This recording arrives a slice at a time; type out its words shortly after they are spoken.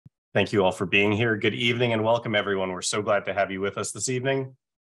Thank you all for being here. Good evening and welcome, everyone. We're so glad to have you with us this evening.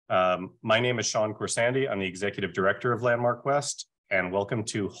 My name is Sean Corsandi. I'm the Executive Director of Landmark West, and welcome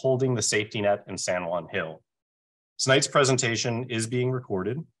to Holding the Safety Net in San Juan Hill. Tonight's presentation is being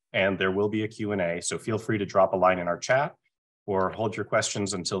recorded, and there will be a Q&A, so feel free to drop a line in our chat or hold your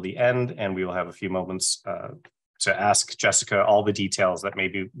questions until the end, and we will have a few moments to ask Jessica all the details that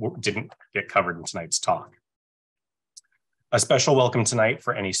maybe didn't get covered in tonight's talk. A special welcome tonight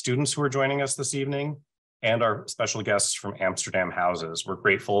for any students who are joining us this evening and our special guests from Amsterdam Houses. We're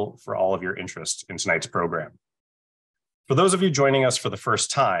grateful for all of your interest in tonight's program. For those of you joining us for the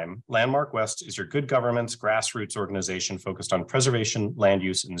first time, Landmark West is your good government's grassroots organization focused on preservation, land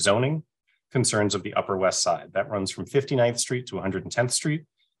use, and zoning concerns of the Upper West Side. That runs from 59th Street to 110th Street,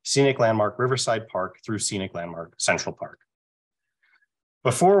 scenic landmark Riverside Park through scenic landmark Central Park.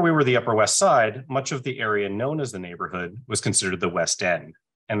 Before we were the Upper West Side, much of the area known as the neighborhood was considered the West End,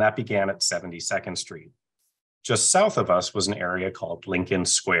 and that began at 72nd Street. Just south of us was an area called Lincoln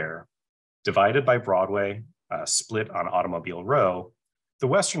Square. Divided by Broadway, split on Automobile Row, the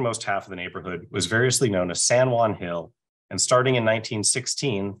westernmost half of the neighborhood was variously known as San Juan Hill, and starting in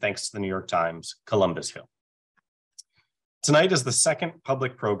 1916, thanks to the New York Times, Columbus Hill. Tonight is the second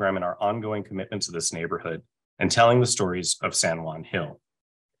public program in our ongoing commitment to this neighborhood and telling the stories of San Juan Hill.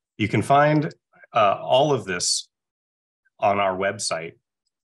 You can find all of this on our website,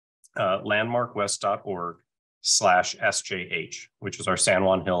 landmarkwest.org/SJH, which is our San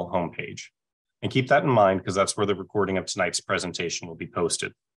Juan Hill homepage. And keep that in mind because that's where the recording of tonight's presentation will be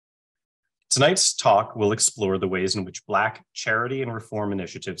posted. Tonight's talk will explore the ways in which Black charity and reform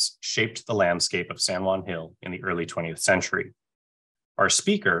initiatives shaped the landscape of San Juan Hill in the early 20th century. Our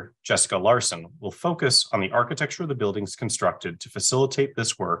speaker, Jessica Larson, will focus on the architecture of the buildings constructed to facilitate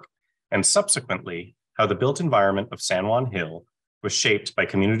this work and subsequently how the built environment of San Juan Hill was shaped by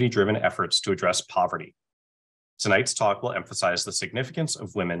community-driven efforts to address poverty. Tonight's talk will emphasize the significance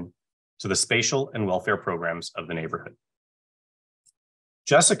of women to the spatial and welfare programs of the neighborhood.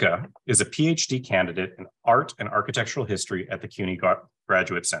 Jessica is a PhD candidate in art and architectural history at the CUNY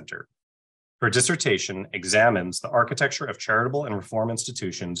Graduate Center. Her dissertation examines the architecture of charitable and reform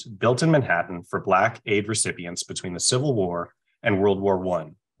institutions built in Manhattan for Black aid recipients between the Civil War and World War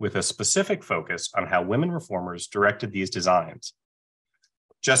I, with a specific focus on how women reformers directed these designs.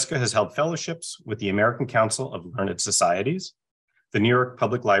 Jessica has held fellowships with the American Council of Learned Societies, the New York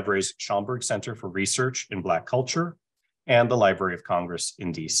Public Library's Schomburg Center for Research in Black Culture, and the Library of Congress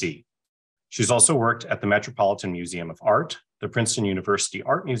in DC. She's also worked at the Metropolitan Museum of Art, the Princeton University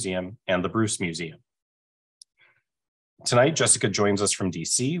Art Museum, and the Bruce Museum. Tonight, Jessica joins us from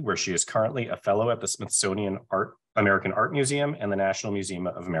DC, where she is currently a fellow at the Smithsonian American Art Museum and the National Museum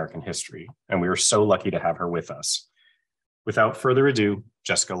of American History, and we are so lucky to have her with us. Without further ado,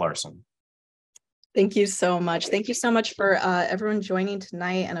 Jessica Larson. Thank you so much. Thank you so much for everyone joining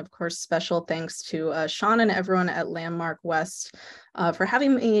tonight. And of course, special thanks to Sean and everyone at Landmark West for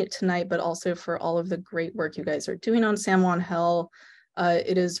having me tonight, but also for all of the great work you guys are doing on San Juan Hill.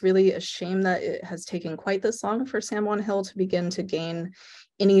 It is really a shame that it has taken quite this long for San Juan Hill to begin to gain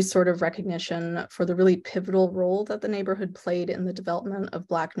any sort of recognition for the really pivotal role that the neighborhood played in the development of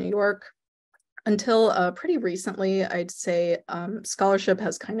Black New York. Until pretty recently, I'd say scholarship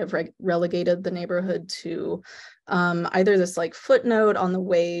has kind of relegated the neighborhood to either this like footnote on the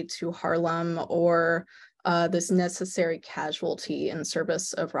way to Harlem or this necessary casualty in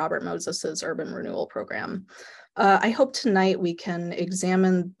service of Robert Moses's urban renewal program. I hope tonight we can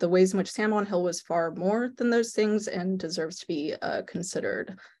examine the ways in which San Juan Hill was far more than those things and deserves to be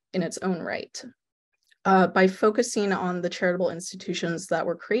considered in its own right. By focusing on the charitable institutions that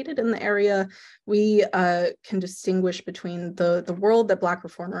were created in the area, we can distinguish between the world that Black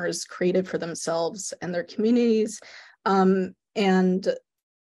reformers created for themselves and their communities, and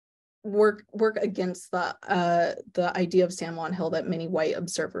work against the idea of San Juan Hill that many white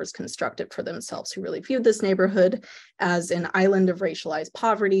observers constructed for themselves, who really viewed this neighborhood as an island of racialized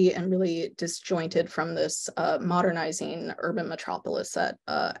poverty and really disjointed from this modernizing urban metropolis that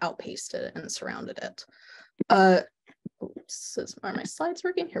outpaced it and surrounded it. Are my slides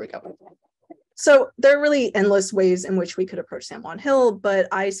working? Here we go. So there are really endless ways in which we could approach San Juan Hill, but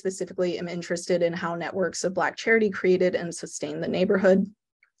I specifically am interested in how networks of Black charity created and sustained the neighborhood.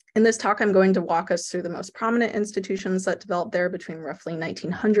 In this talk, I'm going to walk us through the most prominent institutions that developed there between roughly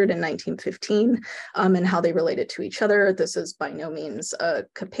 1900 and 1915 and how they related to each other. This is by no means a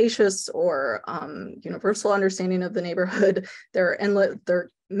capacious or universal understanding of the neighborhood. There are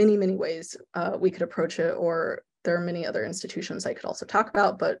many ways we could approach it, or there are many other institutions I could also talk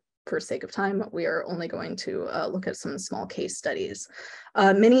about, but for sake of time, we are only going to look at some small case studies.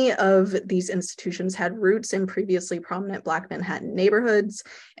 Many of these institutions had roots in previously prominent Black Manhattan neighborhoods,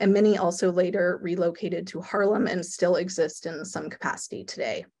 and many also later relocated to Harlem and still exist in some capacity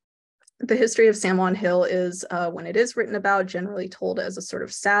today. The history of San Juan Hill is, when it is written about, generally told as a sort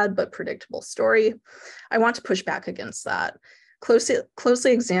of sad but predictable story. I want to push back against that.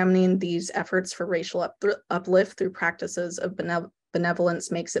 Closely examining these efforts for racial uplift through practices of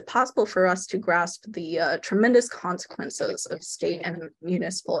benevolence makes it possible for us to grasp the tremendous consequences of state and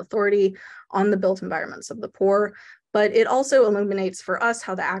municipal authority on the built environments of the poor, but it also illuminates for us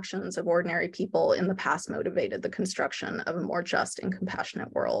how the actions of ordinary people in the past motivated the construction of a more just and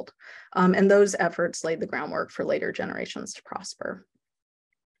compassionate world. And those efforts laid the groundwork for later generations to prosper.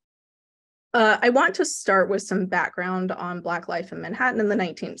 I want to start with some background on Black life in Manhattan in the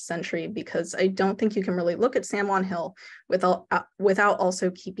 19th century, because I don't think you can really look at San Juan Hill without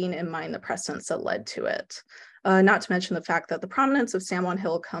also keeping in mind the precedents that led to it. Not to mention the fact that the prominence of San Juan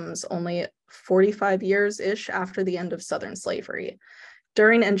Hill comes only 45 years-ish after the end of Southern slavery.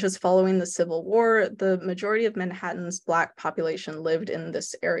 During and just following the Civil War, the majority of Manhattan's Black population lived in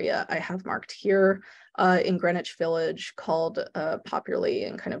this area I have marked here in Greenwich Village, called popularly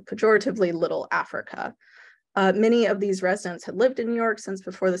and kind of pejoratively Little Africa. Many of these residents had lived in New York since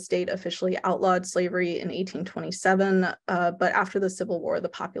before the state officially outlawed slavery in 1827, but after the Civil War, the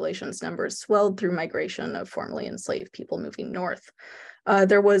population's numbers swelled through migration of formerly enslaved people moving north.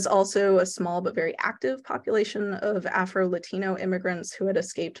 There was also a small but very active population of Afro-Latino immigrants who had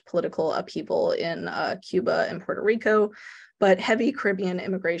escaped political upheaval in Cuba and Puerto Rico, but heavy Caribbean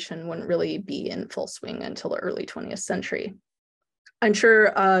immigration wouldn't really be in full swing until the early 20th century. I'm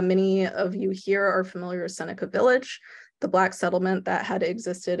sure many of you here are familiar with Seneca Village, the Black settlement that had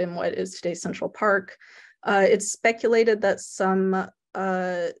existed in what is today Central Park. It's speculated that some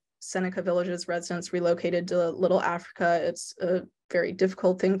Seneca Village's residents relocated to Little Africa. It's a very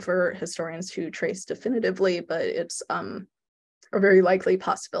difficult thing for historians to trace definitively, but it's a very likely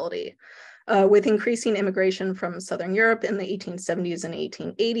possibility. With increasing immigration from Southern Europe in the 1870s and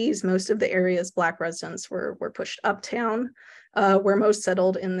 1880s, most of the area's Black residents were pushed uptown. Where most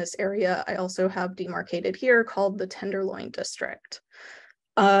settled in this area, I also have demarcated here, called the Tenderloin District.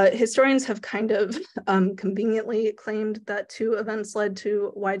 Historians have kind of conveniently claimed that two events led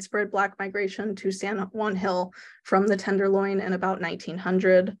to widespread Black migration to San Juan Hill from the Tenderloin in about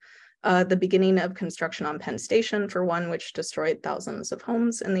 1900. The beginning of construction on Penn Station, for one, which destroyed thousands of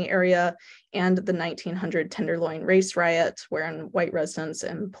homes in the area, and the 1900 Tenderloin race riot, wherein white residents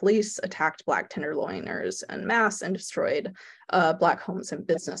and police attacked Black Tenderloiners en masse and destroyed Black homes and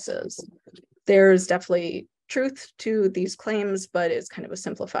businesses. There's definitely truth to these claims, but it's kind of a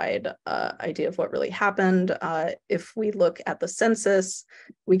simplified idea of what really happened. If we look at the census,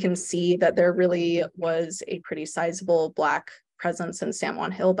 we can see that there really was a pretty sizable Black presence in San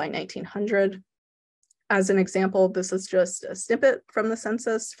Juan Hill by 1900. As an example, this is just a snippet from the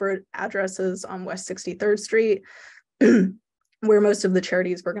census for addresses on West 63rd Street, where most of the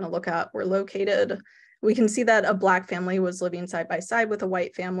charities we're going to look at were located. We can see that a Black family was living side by side with a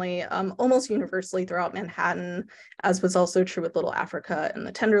white family almost universally throughout Manhattan, as was also true with Little Africa and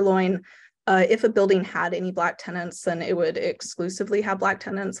the Tenderloin. If a building had any Black tenants, then it would exclusively have Black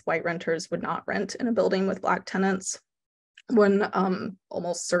tenants. White renters would not rent in a building with Black tenants. One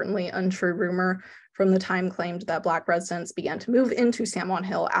almost certainly untrue rumor from the time claimed that Black residents began to move into San Juan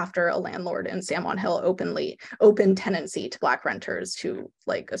Hill after a landlord in San Juan Hill opened tenancy to Black renters to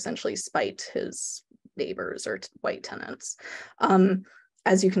essentially spite his neighbors or white tenants.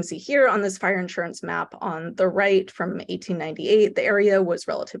 As you can see here on this fire insurance map on the right from 1898, the area was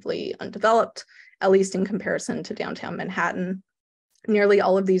relatively undeveloped, at least in comparison to downtown Manhattan. Nearly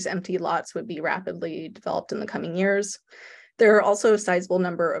all of these empty lots would be rapidly developed in the coming years. There are also a sizable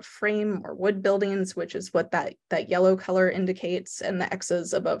number of frame or wood buildings, which is what that yellow color indicates, and the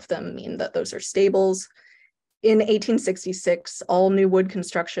X's above them mean that those are stables. In 1866, all new wood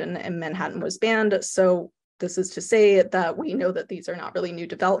construction in Manhattan was banned, so this is to say that we know that these are not really new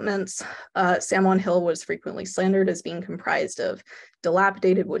developments. San Juan Hill was frequently slandered as being comprised of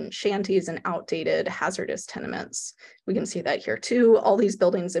dilapidated wooden shanties and outdated hazardous tenements. We can see that here too. All these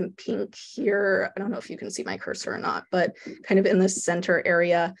buildings in pink here, I don't know if you can see my cursor or not, but kind of in this center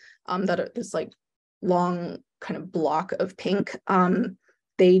area, this long kind of block of pink,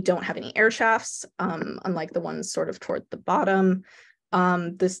 they don't have any air shafts, unlike the ones sort of toward the bottom.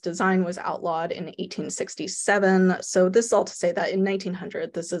 This design was outlawed in 1867. So this is all to say that in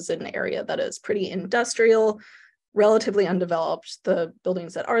 1900, this is an area that is pretty industrial, relatively undeveloped. The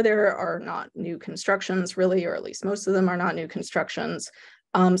buildings that are there are not new constructions really, or at least most of them are not new constructions.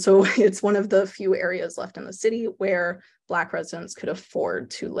 So it's one of the few areas left in the city where Black residents could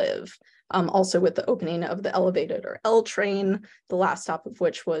afford to live. Also with the opening of the elevated or L train, the last stop of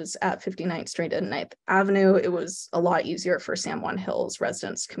which was at 59th Street and 9th Avenue, it was a lot easier for San Juan Hill's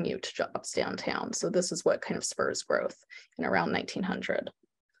residents to commute to jobs downtown. So this is what kind of spurs growth in around 1900.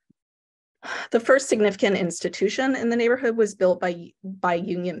 The first significant institution in the neighborhood was built by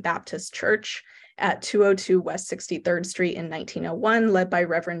Union Baptist Church at 202 West 63rd Street in 1901, led by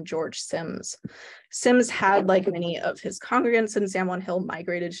Reverend George Sims. Sims had, like many of his congregants in San Juan Hill,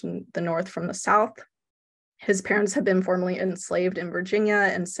 migrated to the north from the south. His parents had been formerly enslaved in Virginia,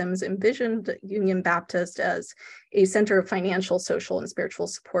 and Sims envisioned Union Baptist as a center of financial, social, and spiritual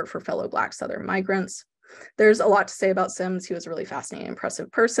support for fellow Black Southern migrants. There's a lot to say about Sims. He was a really fascinating,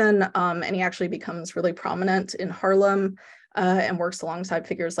 impressive person, and he actually becomes really prominent in Harlem and works alongside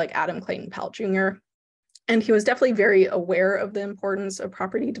figures like Adam Clayton Powell Jr. And he was definitely very aware of the importance of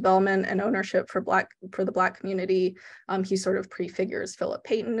property development and ownership for the Black community. He sort of prefigures Philip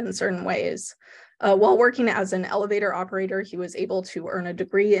Payton in certain ways. While working as an elevator operator, he was able to earn a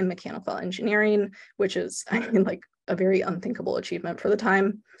degree in mechanical engineering, which is, I mean, like a very unthinkable achievement for the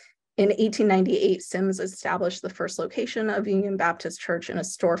time. In 1898, Sims established the first location of Union Baptist Church in a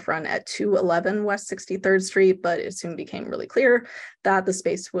storefront at 211 West 63rd Street, but it soon became really clear that the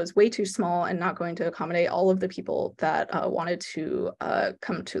space was way too small and not going to accommodate all of the people that wanted to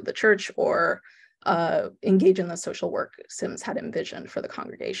come to the church or engage in the social work Sims had envisioned for the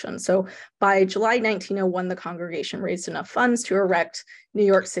congregation. So by July 1901, the congregation raised enough funds to erect New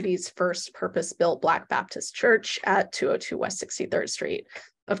York City's first purpose-built Black Baptist Church at 202 West 63rd Street.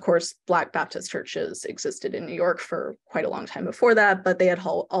 Of course, Black Baptist churches existed in New York for quite a long time before that, but they had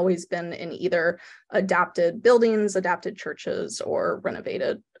always been in either adapted buildings, adapted churches, or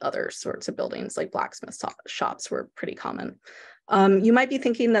renovated other sorts of buildings, like blacksmith shops were pretty common. You might be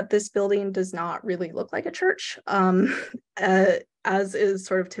thinking that this building does not really look like a church, as is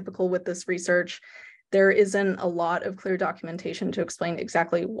sort of typical with this research. There isn't a lot of clear documentation to explain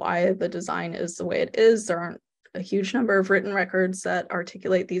exactly why the design is the way it is. There aren't a huge number of written records that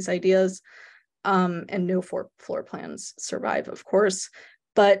articulate these ideas, and no floor plans survive, of course.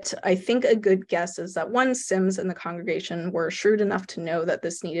 But I think a good guess is that one, Sims and the congregation were shrewd enough to know that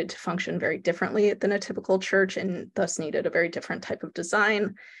this needed to function very differently than a typical church and thus needed a very different type of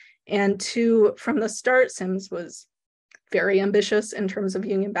design. And two, from the start, Sims was very ambitious in terms of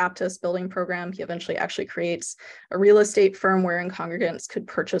Union Baptist building program. He eventually actually creates a real estate firm wherein congregants could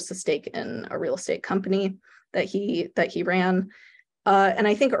purchase a stake in a real estate company that he ran. And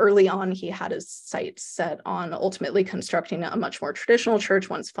I think early on, he had his sights set on ultimately constructing a much more traditional church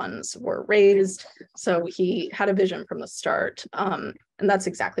once funds were raised. So he had a vision from the start, and that's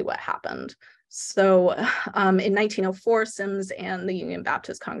exactly what happened. So in 1904, Sims and the Union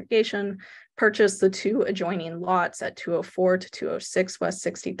Baptist congregation purchased the two adjoining lots at 204 to 206 West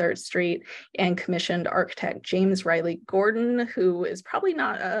 63rd Street and commissioned architect James Riley Gordon, who is probably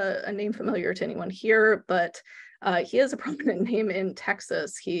not a name familiar to anyone here, but he is a prominent name in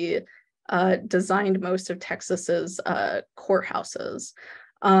Texas. He designed most of Texas's courthouses.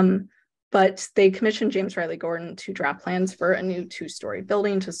 But they commissioned James Riley Gordon to draft plans for a new two-story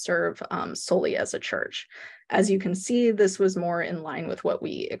building to serve solely as a church. As you can see, this was more in line with what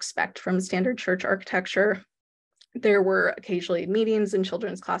we expect from standard church architecture. There were occasionally meetings and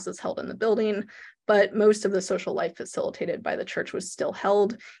children's classes held in the building, but most of the social life facilitated by the church was still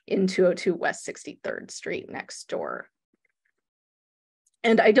held in 202 West 63rd Street next door.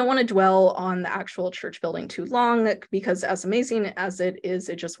 And I don't want to dwell on the actual church building too long, because as amazing as it is,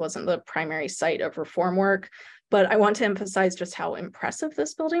 it just wasn't the primary site of reform work. But I want to emphasize just how impressive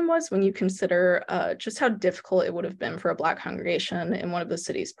this building was when you consider just how difficult it would have been for a Black congregation in one of the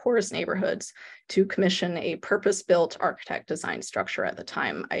city's poorest neighborhoods to commission a purpose-built architect design structure at the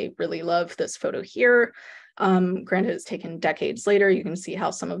time. I really love this photo here. Granted, it's taken decades later. You can see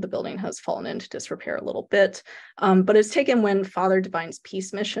how some of the building has fallen into disrepair a little bit, but it's taken when Father Divine's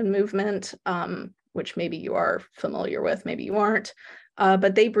Peace Mission movement, which maybe you are familiar with, maybe you aren't,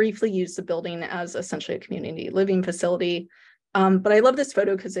 but they briefly used the building as essentially a community living facility. But I love this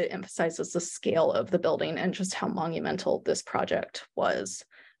photo because it emphasizes the scale of the building and just how monumental this project was.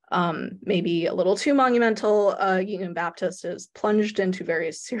 Maybe a little too monumental. Union Baptist is plunged into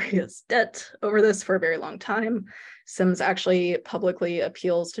very serious debt over this for a very long time. Sims actually publicly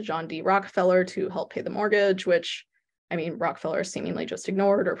appeals to John D. Rockefeller to help pay the mortgage, which, I mean, Rockefeller seemingly just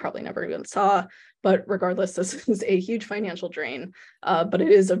ignored or probably never even saw. But regardless, this is a huge financial drain, but it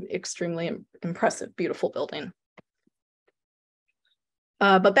is an extremely impressive, beautiful building.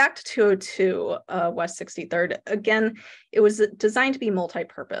 But back to 202 West 63rd, again, it was designed to be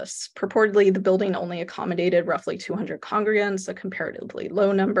multi-purpose. Purportedly, the building only accommodated roughly 200 congregants, a comparatively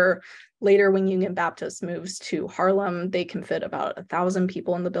low number. Later, when Union Baptist moves to Harlem, they can fit about 1,000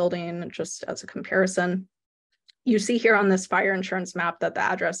 people in the building, just as a comparison. You see here on this fire insurance map that the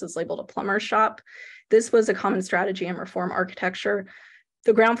address is labeled a plumber's shop. This was a common strategy in Reform architecture.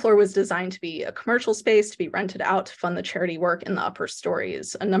 The ground floor was designed to be a commercial space to be rented out to fund the charity work in the upper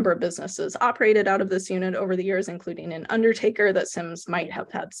stories. A number of businesses operated out of this unit over the years, including an undertaker that Sims might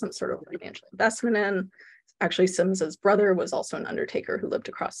have had some sort of financial investment in. Actually, Sims's brother was also an undertaker who lived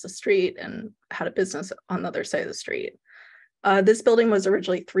across the street and had a business on the other side of the street. This building was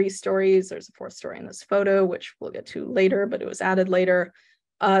originally 3 stories. There's a 4th story in this photo, which we'll get to later, but it was added later.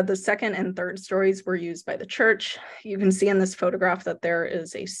 The 2nd and 3rd stories were used by the church. You can see in this photograph that there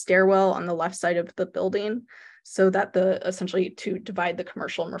is a stairwell on the left side of the building, so that essentially to divide the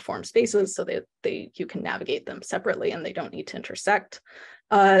commercial and reform spaces so that you can navigate them separately and they don't need to intersect.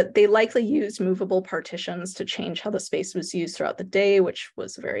 They likely used movable partitions to change how the space was used throughout the day, which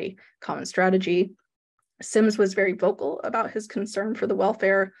was a very common strategy. Sims was very vocal about his concern for the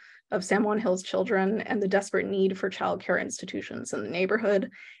welfare of San Juan Hill's children and the desperate need for childcare institutions in the neighborhood.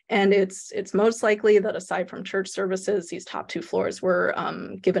 And it's most likely that aside from church services, these top 2 floors were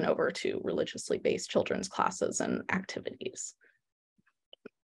given over to religiously based children's classes and activities.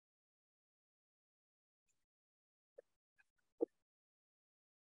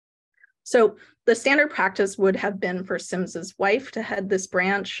 So the standard practice would have been for Sims's wife to head this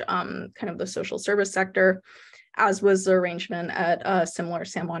branch, kind of the social service sector, as was the arrangement at similar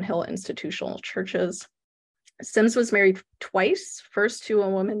San Juan Hill institutional churches. Sims was married twice, first to a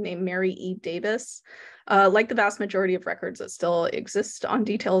woman named Mary E. Davis. Like the vast majority of records that still exist on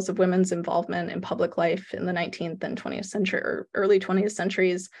details of women's involvement in public life in the 19th and 20th century or early 20th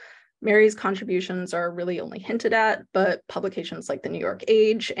centuries, Mary's contributions are really only hinted at, but publications like the New York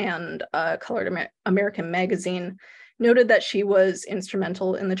Age and Colored American Magazine noted that she was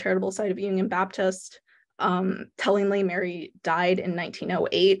instrumental in the charitable side of Union Baptist. Tellingly, Mary died in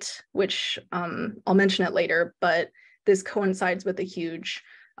 1908, which I'll mention it later, but this coincides with a huge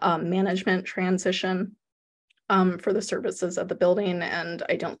management transition for the services of the building, and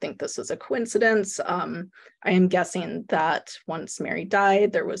I don't think this is a coincidence. I am guessing that once Mary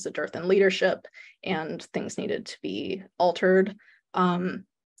died, there was a dearth in leadership and things needed to be altered.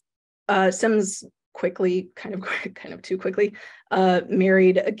 Sims quickly, kind of too quickly,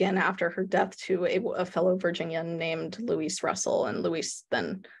 married again after her death to a fellow Virginian named Louise Russell, and Louise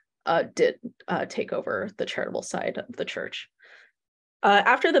then did take over the charitable side of the church.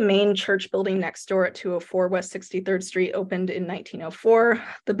 After the main church building next door at 204 West 63rd Street opened in 1904,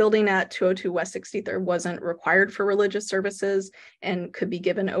 the building at 202 West 63rd wasn't required for religious services and could be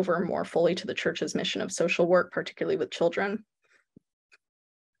given over more fully to the church's mission of social work, particularly with children.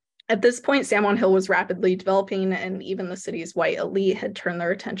 At this point, San Juan Hill was rapidly developing, and even the city's white elite had turned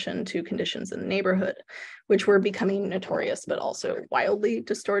their attention to conditions in the neighborhood, which were becoming notorious, but also wildly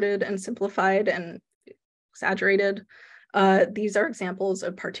distorted and simplified and exaggerated. These are examples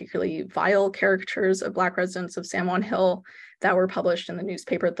of particularly vile caricatures of Black residents of San Juan Hill that were published in the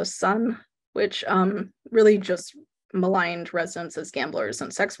newspaper The Sun, which really just maligned residents as gamblers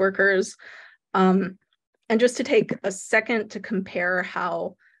and sex workers. And just to take a second to compare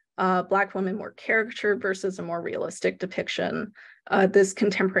how Black women were caricatured versus a more realistic depiction, this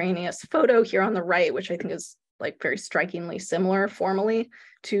contemporaneous photo here on the right, which I think is like very strikingly similar formally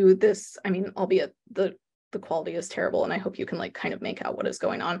to this, I mean, albeit the quality is terrible, and I hope you can like kind of make out what is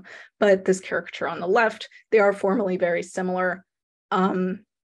going on. But this caricature on the left, they are formally very similar,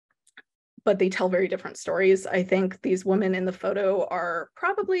 but they tell very different stories. I think these women in the photo are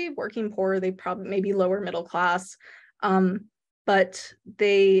probably working poor. They probably maybe lower middle class, but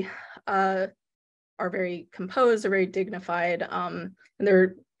they are very composed, they're very dignified, and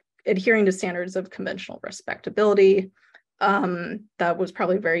they're adhering to standards of conventional respectability. That was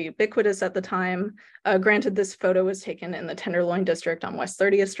probably very ubiquitous at the time. Granted, this photo was taken in the Tenderloin district on West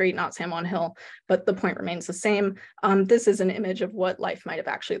 30th Street, not San Juan Hill, but the point remains the same. This is an image of what life might have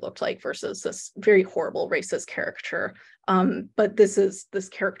actually looked like versus this very horrible racist caricature. But this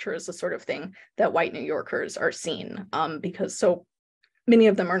caricature is the sort of thing that white New Yorkers are seeing because so many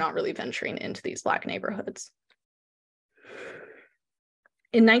of them are not really venturing into these Black neighborhoods.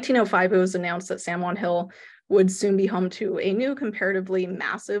 In 1905, it was announced that San Juan Hill would soon be home to a new comparatively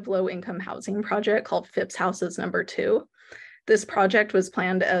massive low-income housing project called Phipps Houses No. 2. This project was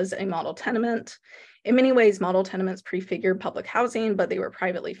planned as a model tenement. In many ways, model tenements prefigured public housing, but they were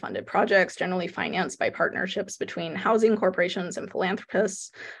privately funded projects, generally financed by partnerships between housing corporations and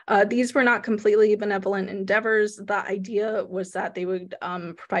philanthropists. These were not completely benevolent endeavors. The idea was that they would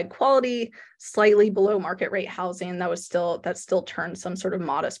provide quality, slightly below market rate housing that still turned some sort of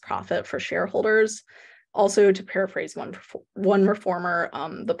modest profit for shareholders. Also, to paraphrase one reformer,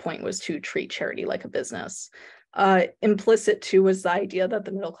 the point was to treat charity like a business. Implicit too was the idea that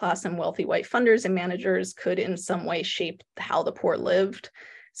the middle class and wealthy white funders and managers could in some way shape how the poor lived.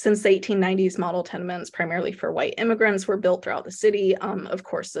 Since the 1890s, model tenements, primarily for white immigrants, were built throughout the city. Of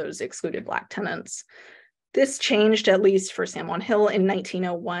course, those excluded Black tenants. This changed, at least for San Juan Hill, in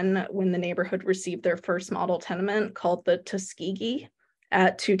 1901, when the neighborhood received their first model tenement called the Tuskegee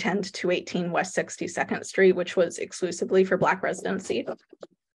at 210 to 218 West 62nd Street, which was exclusively for Black residency.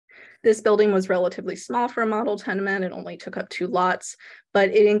 This building was relatively small for a model tenement. It only took up 2 lots, but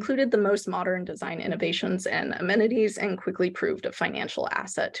it included the most modern design innovations and amenities and quickly proved a financial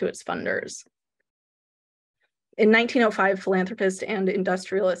asset to its funders. In 1905, philanthropist and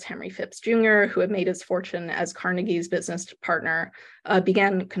industrialist Henry Phipps Jr., who had made his fortune as Carnegie's business partner,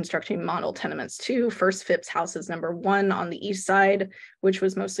 began constructing model tenements too. First, Phipps Houses number 1 on the east side, which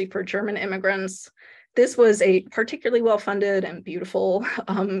was mostly for German immigrants. This was a particularly well-funded and beautiful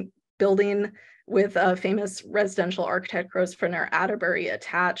building with a famous residential architect, Grosvenor Atterbury,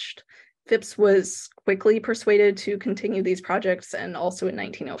 attached. Phipps was quickly persuaded to continue these projects, and also in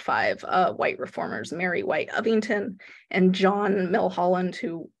 1905, white reformers Mary White Ovington and John Milholland,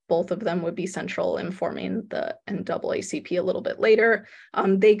 who both of them would be central in forming the NAACP a little bit later,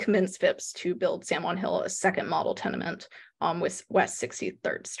 they convinced Phipps to build San Juan Hill a second model tenement on West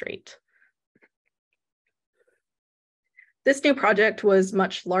 63rd Street. This new project was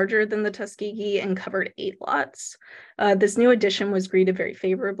much larger than the Tuskegee and covered 8 lots. This new addition was greeted very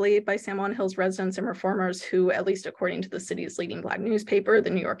favorably by San Juan Hill's residents and reformers who, at least according to the city's leading Black newspaper, the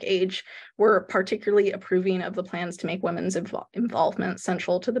New York Age, were particularly approving of the plans to make women's involvement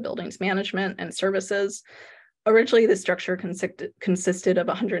central to the building's management and services. Originally, the structure consisted of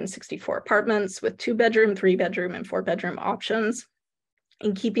 164 apartments with 2-bedroom, 3-bedroom, and 4-bedroom options.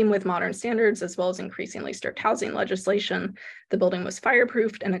 In keeping with modern standards, as well as increasingly strict housing legislation, the building was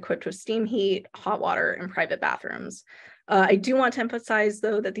fireproofed and equipped with steam heat, hot water, and private bathrooms. I do want to emphasize,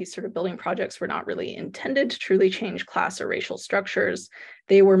 though, that these sort of building projects were not really intended to truly change class or racial structures.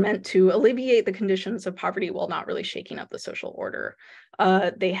 They were meant to alleviate the conditions of poverty while not really shaking up the social order.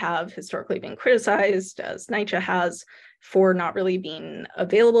 They have historically been criticized, as NYCHA has, for not really being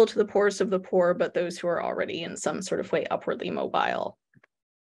available to the poorest of the poor, but those who are already in some sort of way upwardly mobile.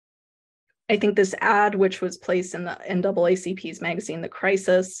 I think this ad, which was placed in the NAACP's magazine, The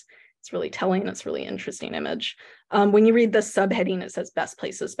Crisis, it's really telling. It's a really interesting image. When you read the subheading, it says best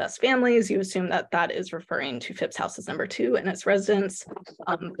places, best families. You assume that that is referring to Phipps Houses number 2 and its residents.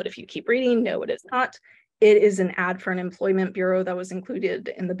 But if you keep reading, no, it is not. It is an ad for an employment bureau that was included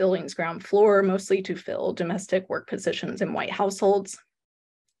in the building's ground floor, mostly to fill domestic work positions in white households.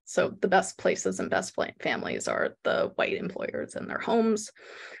 So the best places and best families are the white employers and their homes.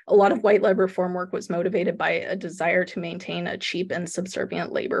 A lot of white-led reform work was motivated by a desire to maintain a cheap and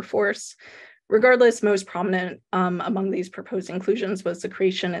subservient labor force. Regardless, most prominent among these proposed inclusions was the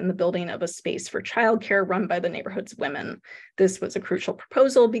creation in the building of a space for childcare run by the neighborhood's women. This was a crucial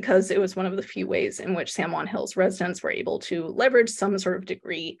proposal because it was one of the few ways in which San Juan Hill's residents were able to leverage some sort of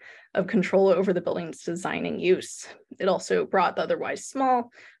degree of control over the building's design and use. It also brought the otherwise small,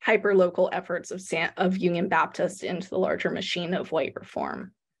 hyper-local efforts of Union Baptist into the larger machine of white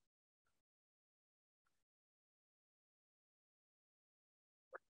reform.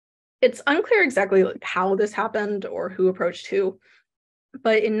 It's unclear exactly how this happened or who approached who,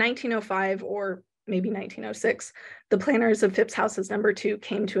 but in 1905 or maybe 1906, the planners of Phipps Houses number 2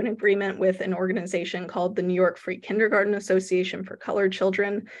 came to an agreement with an organization called the New York Free Kindergarten Association for Colored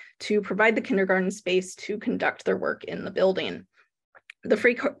Children to provide the kindergarten space to conduct their work in the building. The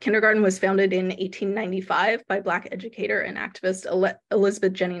Free Kindergarten was founded in 1895 by Black educator and activist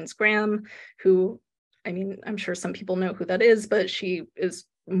Elizabeth Jennings Graham, who, I mean, I'm sure some people know who that is, but she is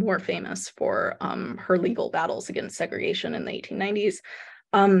more famous for her legal battles against segregation in the 1890s.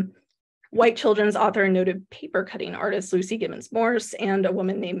 White children's author and noted paper cutting artist Lucy Gibbons Morse and a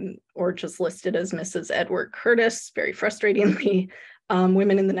woman named, or just listed as Mrs. Edward Curtis, very frustratingly,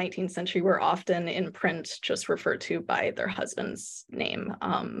 women in the 19th century were often in print just referred to by their husband's name.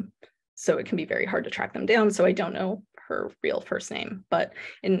 So it can be very hard to track them down. So I don't know her real first name, but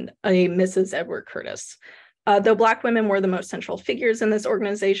in a Mrs. Edward Curtis. Though Black women were the most central figures in this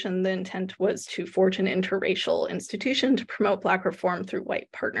organization, the intent was to forge an interracial institution to promote Black reform through white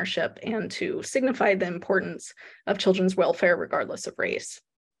partnership and to signify the importance of children's welfare regardless of race.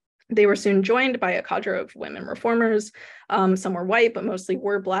 They were soon joined by a cadre of women reformers. Some were white, but mostly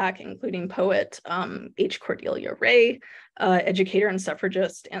were Black, including poet H. Cordelia Ray, educator and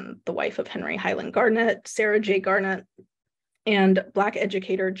suffragist, and the wife of Henry Highland Garnet, Sarah J. Garnet, and Black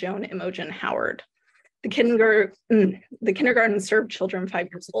educator Joan Imogen Howard. The kindergarten served children 5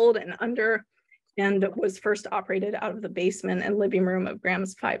 years old and under, and was first operated out of the basement and living room of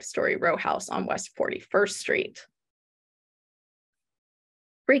Graham's 5-story row house on West 41st Street.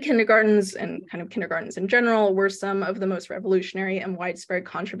 Free kindergartens and kind of kindergartens in general were some of the most revolutionary and widespread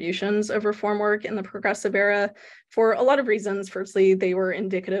contributions of reform work in the progressive era for a lot of reasons. Firstly, they were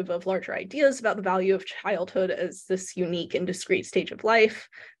indicative of larger ideas about the value of childhood as this unique and discrete stage of life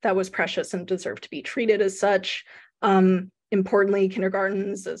that was precious and deserved to be treated as such. Importantly,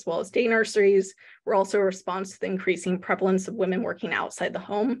 kindergartens as well as day nurseries were also a response to the increasing prevalence of women working outside the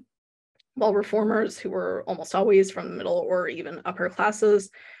home. While reformers, who were almost always from the middle or even upper classes,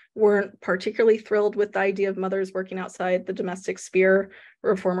 weren't particularly thrilled with the idea of mothers working outside the domestic sphere,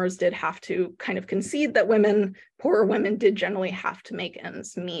 reformers did have to kind of concede that poorer women did generally have to make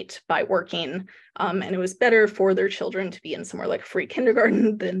ends meet by working, and it was better for their children to be in somewhere like a free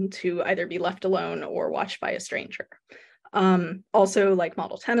kindergarten than to either be left alone or watched by a stranger. Also, like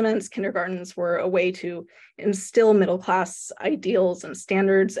model tenements, kindergartens were a way to instill middle-class ideals and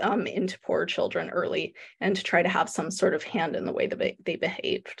standards into poor children early and to try to have some sort of hand in the way that they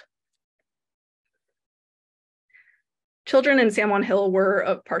behaved. Children in San Juan Hill were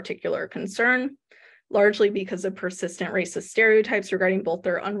of particular concern, largely because of persistent racist stereotypes regarding both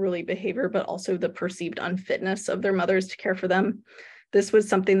their unruly behavior, but also the perceived unfitness of their mothers to care for them. This was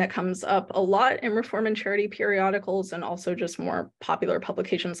something that comes up a lot in reform and charity periodicals and also just more popular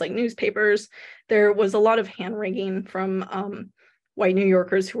publications like newspapers. There was a lot of hand-wringing from white New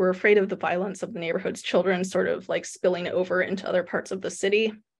Yorkers who were afraid of the violence of the neighborhood's children sort of like spilling over into other parts of the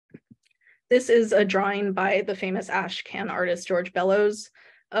city. This is a drawing by the famous ash can artist George Bellows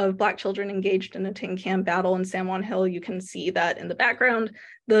of Black children engaged in a tin can battle in San Juan Hill. You can see that in the background,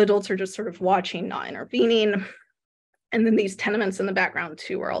 the adults are just sort of watching, not intervening. And then these tenements in the background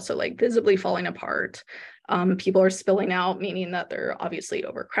too are also like visibly falling apart. People are spilling out, meaning that they're obviously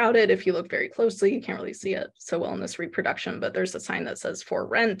overcrowded. If you look very closely, you can't really see it so well in this reproduction, but there's a sign that says for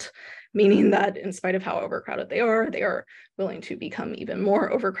rent, meaning that in spite of how overcrowded they are willing to become even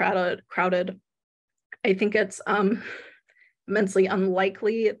more overcrowded. I think it's immensely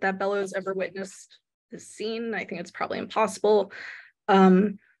unlikely that Bellows ever witnessed this scene. I think it's probably impossible.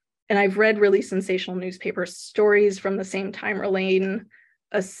 And I've read really sensational newspaper stories from the same time relaying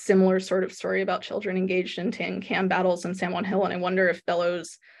a similar sort of story about children engaged in tin can battles in San Juan Hill. And I wonder if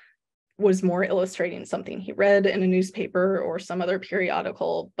Bellows was more illustrating something he read in a newspaper or some other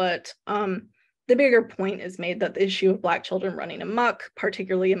periodical. But the bigger point is made that the issue of Black children running amok,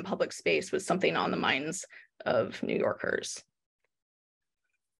 particularly in public space, was something on the minds of New Yorkers.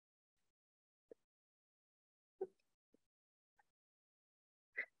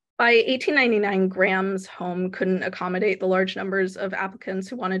 By 1899, Graham's home couldn't accommodate the large numbers of applicants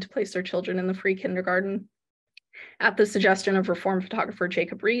who wanted to place their children in the free kindergarten. At the suggestion of reform photographer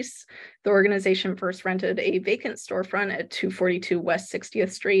Jacob Reese, the organization first rented a vacant storefront at 242 West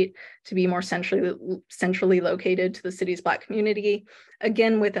 60th Street to be more centrally located to the city's Black community.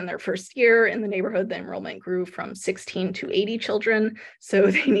 Again, within their first year in the neighborhood, the enrollment grew from 16 to 80 children, so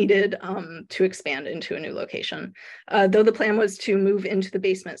they needed to expand into a new location. Though the plan was to move into the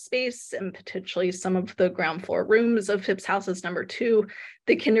basement space and potentially some of the ground floor rooms of Phipps Houses number 2,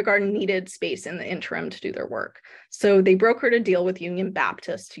 the kindergarten needed space in the interim to do their work. So they brokered a deal with Union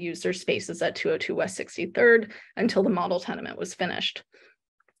Baptist to use their spaces at 202 West 63rd until the model tenement was finished.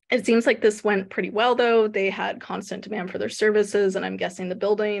 It seems like this went pretty well, though. They had constant demand for their services, and I'm guessing the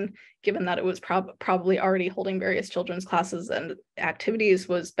building, given that it was probably already holding various children's classes and activities,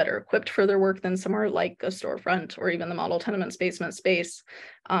 was better equipped for their work than somewhere like a storefront or even the model tenement's basement space,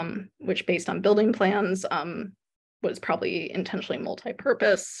 which based on building plans, was probably intentionally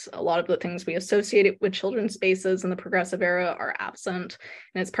multi-purpose. A lot of the things we associate with children's spaces in the progressive era are absent,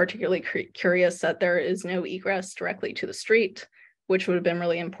 and it's particularly curious that there is no egress directly to the street, which would have been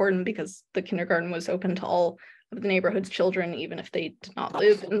really important because the kindergarten was open to all of the neighborhood's children, even if they did not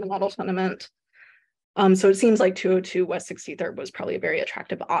live in the model tenement. So it seems like 202 West 63rd was probably a very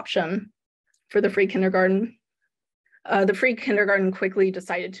attractive option for the free kindergarten. The free kindergarten quickly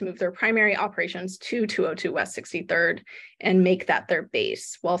decided to move their primary operations to 202 West 63rd and make that their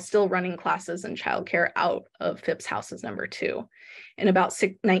base, while still running classes and childcare out of Phipps Houses number 2. In about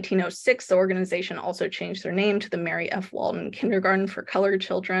 1906, the organization also changed their name to the Mary F. Walden Kindergarten for Colored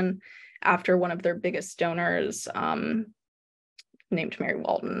Children, after one of their biggest donors, named Mary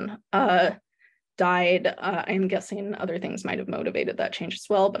Walden, died. I'm guessing other things might have motivated that change as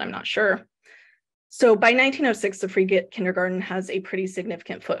well, but I'm not sure. So by 1906, the free kindergarten has a pretty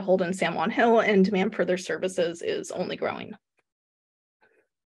significant foothold in San Juan Hill, and demand for their services is only growing.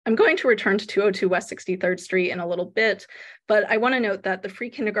 I'm going to return to 202 West 63rd Street in a little bit, but I want to note that the free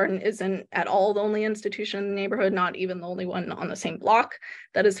kindergarten isn't at all the only institution in the neighborhood, not even the only one on the same block,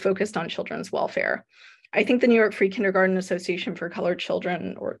 that is focused on children's welfare. I think the New York Free Kindergarten Association for Colored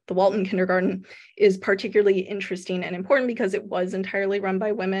Children, or the Walton Kindergarten, is particularly interesting and important because it was entirely run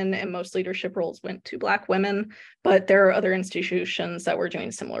by women and most leadership roles went to Black women, but there are other institutions that were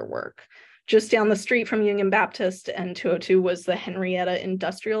doing similar work. Just down the street from Union Baptist and 202 was the Henrietta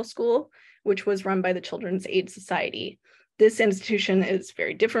Industrial School, which was run by the Children's Aid Society. This institution is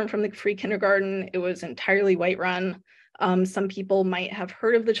very different from the free kindergarten. It was entirely white run. Some people might have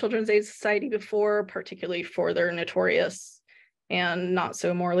heard of the Children's Aid Society before, particularly for their notorious and not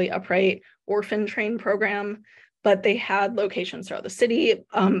so morally upright orphan train program, but they had locations throughout the city,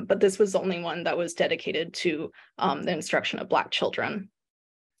 but this was the only one that was dedicated to the instruction of Black children.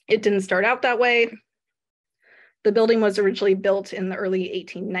 It didn't start out that way. The building was originally built in the early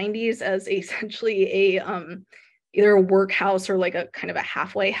 1890s as essentially either a workhouse or like a kind of a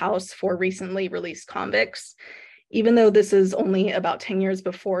halfway house for recently released convicts. Even though this is only about 10 years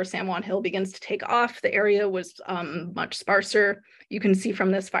before San Juan Hill begins to take off, the area was much sparser. You can see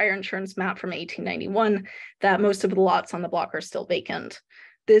from this fire insurance map from 1891 that most of the lots on the block are still vacant.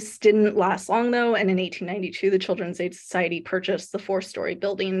 This didn't last long though, and in 1892, the Children's Aid Society purchased the 4-story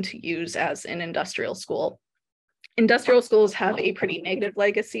building to use as an industrial school. Industrial schools have a pretty negative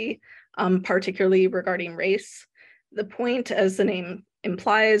legacy, particularly regarding race. The point, as the name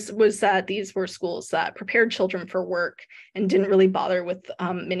implies, was that these were schools that prepared children for work and didn't really bother with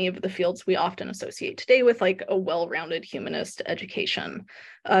many of the fields we often associate today with, like a well-rounded humanist education.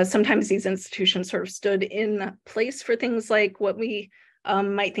 Sometimes these institutions sort of stood in place for things like what we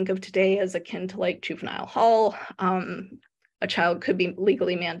might think of today as akin to like juvenile hall. A child could be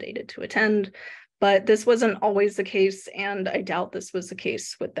legally mandated to attend, but this wasn't always the case, and I doubt this was the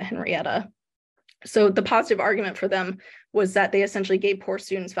case with the Henrietta. So the positive argument for them was that they essentially gave poor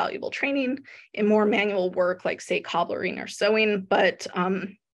students valuable training in more manual work, like say cobbling or sewing, but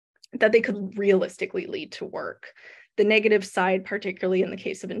that they could realistically lead to work. The negative side, particularly in the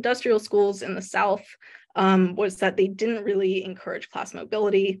case of industrial schools in the South, was that they didn't really encourage class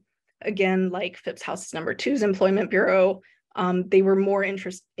mobility. Again, like Phipps Houses number 2's Employment Bureau, they were more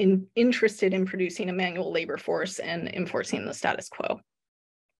interested in producing a manual labor force and enforcing the status quo.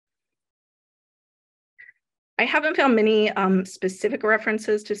 I haven't found many specific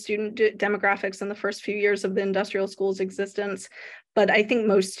references to student demographics in the first few years of the industrial school's existence, but I think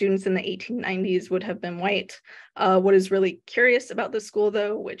most students in the 1890s would have been white. What is really curious about the school,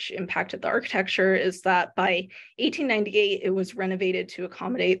 though, which impacted the architecture, is that by 1898, it was renovated to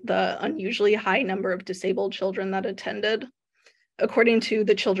accommodate the unusually high number of disabled children that attended. According to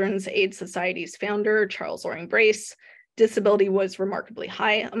the Children's Aid Society's founder, Charles Loring Brace, disability was remarkably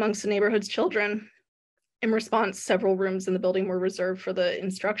high amongst the neighborhood's children. In response, several rooms in the building were reserved for the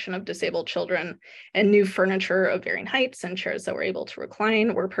instruction of disabled children, and new furniture of varying heights and chairs that were able to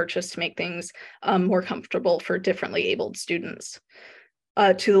recline were purchased to make things more comfortable for differently abled students.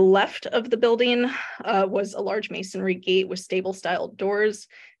 To the left of the building was a large masonry gate with stable-style doors.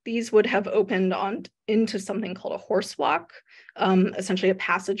 These would have opened into something called a horse walk, essentially a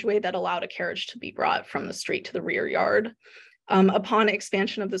passageway that allowed a carriage to be brought from the street to the rear yard. Upon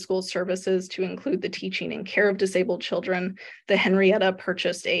expansion of the school's services to include the teaching and care of disabled children, the Henrietta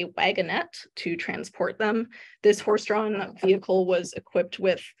purchased a wagonette to transport them. This horse-drawn vehicle was equipped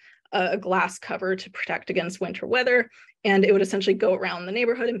with a glass cover to protect against winter weather, and it would essentially go around the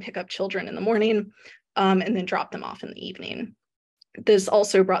neighborhood and pick up children in the morning and then drop them off in the evening. This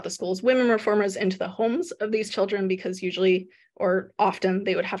also brought the school's women reformers into the homes of these children because usually or often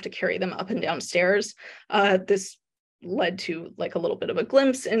they would have to carry them up and down stairs. This led to like a little bit of a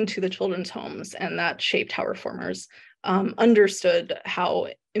glimpse into the children's homes, and that shaped how reformers understood how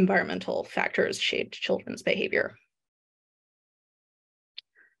environmental factors shaped children's behavior.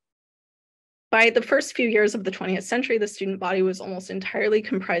 By the first few years of the 20th century, the student body was almost entirely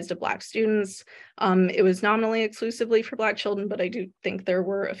comprised of Black students. It was nominally exclusively for Black children, but I do think there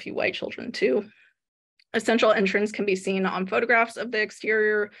were a few white children too. A central entrance can be seen on photographs of the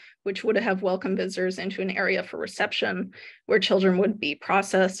exterior, which would have welcomed visitors into an area for reception, where children would be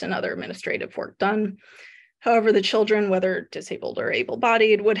processed and other administrative work done. However, the children, whether disabled or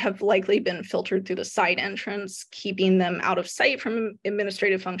able-bodied, would have likely been filtered through the side entrance, keeping them out of sight from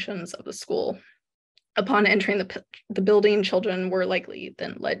administrative functions of the school. Upon entering the building, children were likely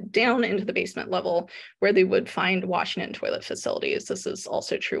then led down into the basement level, where they would find washing and toilet facilities. This is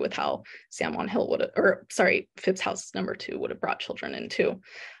also true with how San Juan Hill Phipps House number 2 would have brought children in too.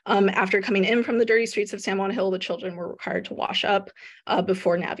 After coming in from the dirty streets of San Juan Hill, the children were required to wash up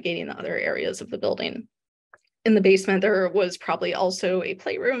before navigating the other areas of the building. In the basement, there was probably also a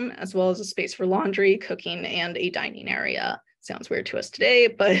playroom, as well as a space for laundry, cooking, and a dining area. Sounds weird to us today,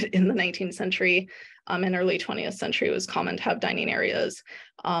 but in the 19th century and early 20th century, it was common to have dining areas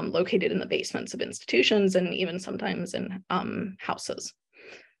located in the basements of institutions and even sometimes in houses.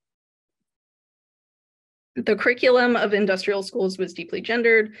 The curriculum of industrial schools was deeply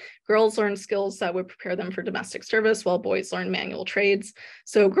gendered. Girls learned skills that would prepare them for domestic service, while boys learned manual trades.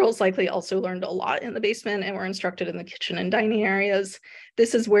 So girls likely also learned a lot in the basement and were instructed in the kitchen and dining areas.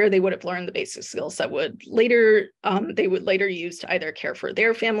 This is where they would have learned the basic skills that they would later use to either care for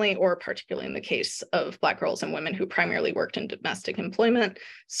their family, or particularly in the case of Black girls and women who primarily worked in domestic employment,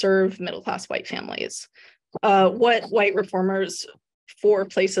 serve middle-class white families. What white reformers for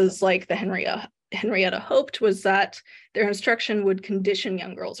places like the Henrietta hoped was that their instruction would condition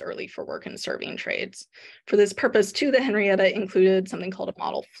young girls early for work in serving trades. For this purpose, too, the Henrietta included something called a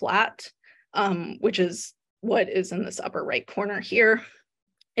model flat, which is what is in this upper right corner here.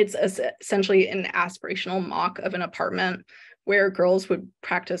 It's essentially an aspirational mock of an apartment where girls would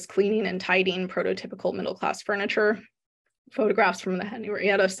practice cleaning and tidying prototypical middle-class furniture. Photographs from the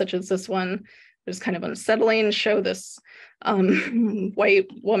Henrietta, such as this one, is kind of unsettling, show this white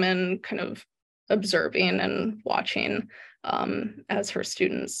woman kind of observing and watching as her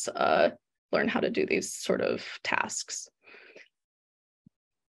students learn how to do these sort of tasks.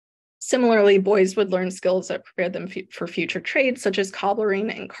 Similarly, boys would learn skills that prepared them for future trades, such as cobblering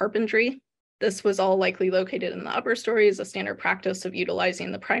and carpentry. This was all likely located in the upper stories, a standard practice of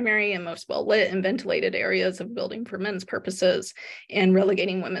utilizing the primary and most well-lit and ventilated areas of building for men's purposes, and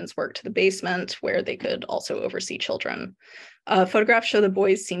relegating women's work to the basement, where they could also oversee children. Photographs show the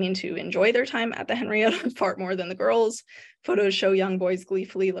boys seeming to enjoy their time at the Henrietta far more than the girls. Photos show young boys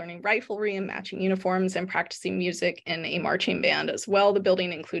gleefully learning riflery and matching uniforms and practicing music in a marching band as well. The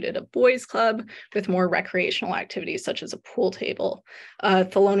building included a boys' club with more recreational activities such as a pool table.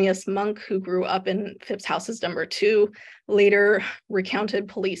 Thelonious Monk, who grew up in Phipps House's number 2, later recounted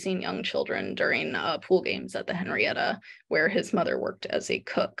policing young children during pool games at the Henrietta, where his mother worked as a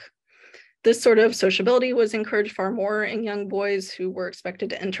cook. This sort of sociability was encouraged far more in young boys who were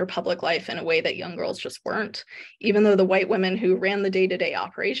expected to enter public life in a way that young girls just weren't. Even though the white women who ran the day-to-day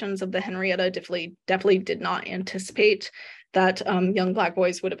operations of the Henrietta definitely did not anticipate that young Black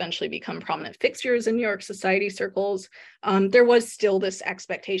boys would eventually become prominent fixtures in New York society circles, there was still this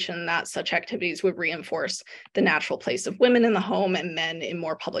expectation that such activities would reinforce the natural place of women in the home and men in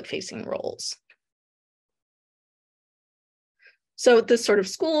more public-facing roles. So this sort of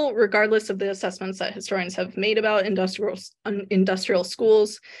school, regardless of the assessments that historians have made about industrial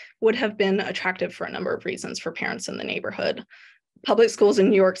schools, would have been attractive for a number of reasons for parents in the neighborhood. Public schools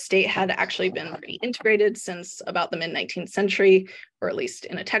in New York State had actually been pretty integrated since about the mid-19th century, or at least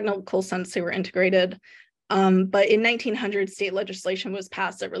in a technical sense, they were integrated. But in 1900, state legislation was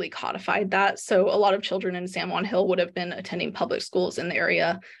passed that really codified that. So a lot of children in San Juan Hill would have been attending public schools in the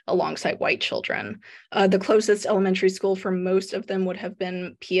area alongside white children. The closest elementary school for most of them would have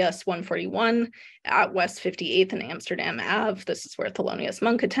been PS 141 at West 58th and Amsterdam Ave. This is where Thelonious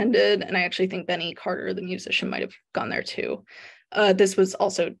Monk attended. And I actually think Benny Carter, the musician, might have gone there too. This was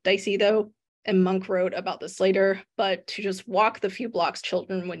also dicey though, and Monk wrote about this later, but to just walk the few blocks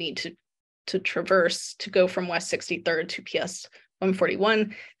children would need to traverse to go from West 63rd to PS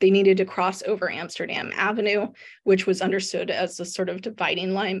 141, they needed to cross over Amsterdam Avenue, which was understood as the sort of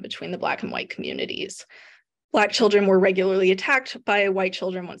dividing line between the Black and white communities. Black children were regularly attacked by white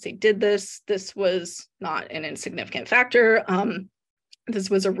children once they did this. This was not an insignificant factor. This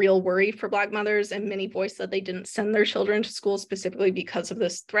was a real worry for Black mothers, and many voiced that they didn't send their children to school specifically because of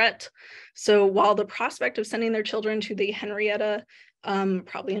this threat. So while the prospect of sending their children to the Henrietta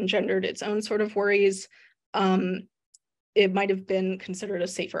probably engendered its own sort of worries, it might have been considered a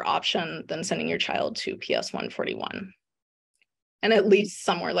safer option than sending your child to PS 141. And at least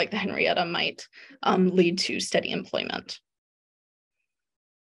somewhere like the Henrietta might lead to steady employment.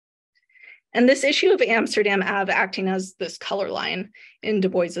 And this issue of Amsterdam Ave acting as this color line in Du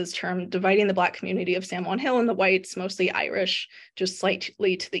Bois's term, dividing the Black community of San Juan Hill and the whites, mostly Irish, just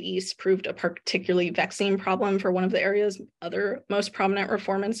slightly to the east, proved a particularly vexing problem for one of the area's other most prominent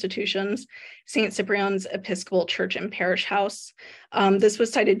reform institutions, St. Cyprian's Episcopal Church and Parish House. This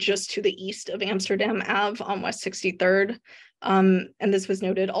was sited just to the east of Amsterdam Ave on West 63rd. And this was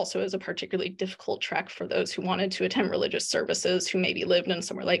noted also as a particularly difficult trek for those who wanted to attend religious services, who maybe lived in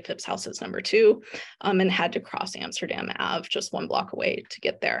somewhere like Phipps Houses number 2, and had to cross Amsterdam Ave just 1 block away to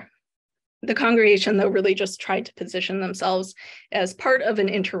get there. The congregation, though, really just tried to position themselves as part of an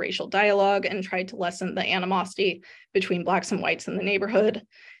interracial dialogue and tried to lessen the animosity between Blacks and whites in the neighborhood.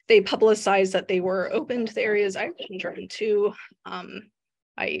 They publicized that they were open to the area's Irish and German too.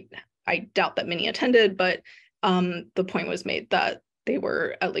 I doubt that many attended, but the point was made that they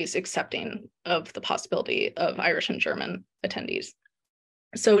were at least accepting of the possibility of Irish and German attendees.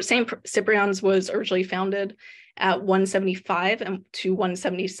 So St. Cyprian's was originally founded at 175 to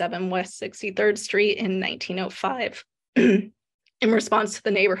 177 West 63rd Street in 1905 in response to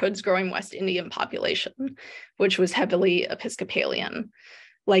the neighborhood's growing West Indian population, which was heavily Episcopalian.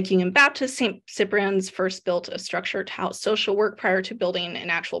 Like Union Baptist, St. Cyprian's first built a structure to house social work prior to building an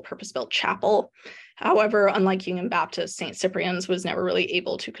actual purpose-built chapel. However, unlike Union Baptist, St. Cyprian's was never really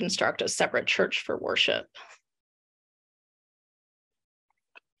able to construct a separate church for worship.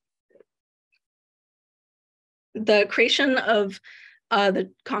 The creation of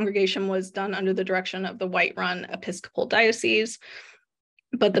the congregation was done under the direction of the white-run Episcopal diocese,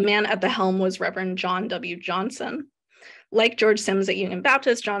 but the man at the helm was Reverend John W. Johnson. Like George Sims at Union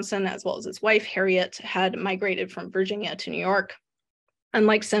Baptist, Johnson, as well as his wife, Harriet, had migrated from Virginia to New York.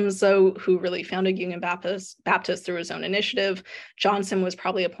 Unlike Sims, though, who really founded Union Baptist through his own initiative, Johnson was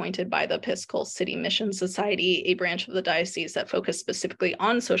probably appointed by the Episcopal City Mission Society, a branch of the diocese that focused specifically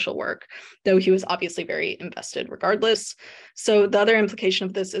on social work, though he was obviously very invested regardless. So the other implication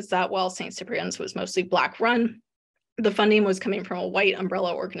of this is that while St. Cyprian's was mostly Black-run, the funding was coming from a white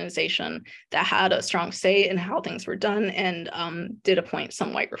umbrella organization that had a strong say in how things were done and did appoint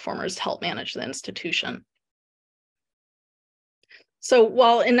some white reformers to help manage the institution. So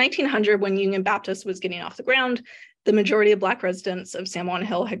while in 1900, when Union Baptist was getting off the ground, the majority of Black residents of San Juan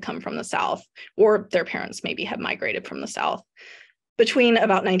Hill had come from the South, or their parents maybe had migrated from the South. Between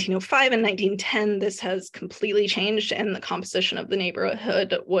about 1905 and 1910, this has completely changed, and the composition of the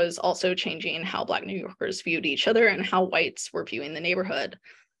neighborhood was also changing how Black New Yorkers viewed each other and how whites were viewing the neighborhood.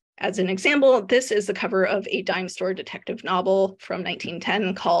 As an example, this is the cover of a dime store detective novel from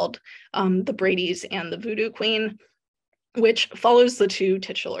 1910 called The Brady's and the Voodoo Queen, which follows the 2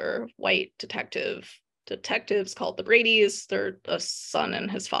 titular white detectives called the Brady's. They're a son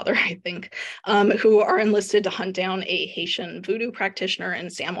and his father, I think, who are enlisted to hunt down a Haitian voodoo practitioner in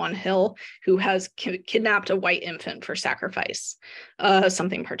San Juan Hill who has kidnapped a white infant for sacrifice.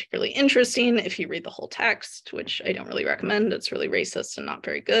 Something particularly interesting, if you read the whole text, which I don't really recommend, it's really racist and not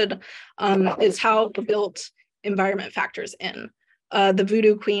very good, is how the built environment factors in. The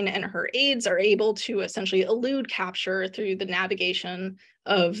Voodoo Queen and her aides are able to essentially elude capture through the navigation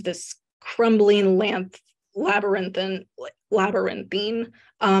of this crumbling labyrinthine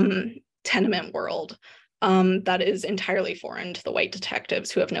tenement world that is entirely foreign to the white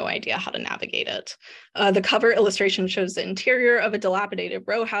detectives who have no idea how to navigate it. The cover illustration shows the interior of a dilapidated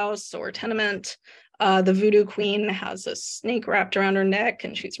row house or tenement. The Voodoo Queen has a snake wrapped around her neck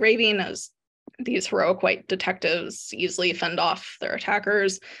and she's raving as these heroic white detectives easily fend off their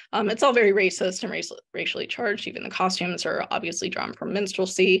attackers. It's all very racist and racially charged. Even the costumes are obviously drawn from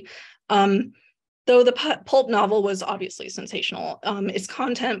minstrelsy. Though the pulp novel was obviously sensational, its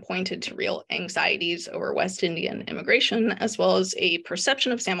content pointed to real anxieties over West Indian immigration, as well as a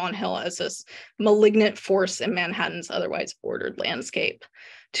perception of San Juan Hill as this malignant force in Manhattan's otherwise ordered landscape.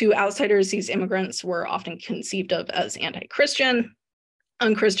 To outsiders, these immigrants were often conceived of as anti-Christian,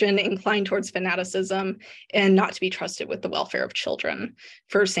 unchristian, inclined towards fanaticism, and not to be trusted with the welfare of children.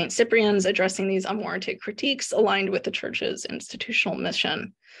 For St. Cyprian's, addressing these unwarranted critiques aligned with the church's institutional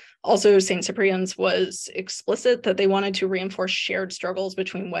mission. Also, St. Cyprian's was explicit that they wanted to reinforce shared struggles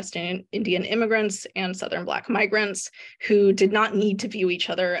between West Indian immigrants and Southern Black migrants who did not need to view each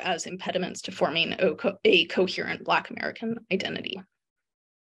other as impediments to forming a coherent Black American identity.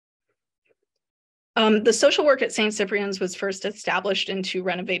 The social work at St. Cyprian's was first established in 2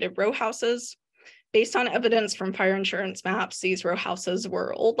 renovated row houses. Based on evidence from fire insurance maps, these row houses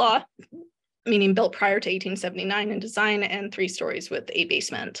were old law, meaning built prior to 1879 in design, and 3 stories with a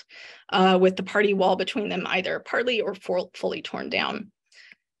basement, with the party wall between them either partly or fully torn down.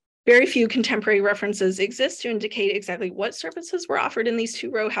 Very few contemporary references exist to indicate exactly what services were offered in these 2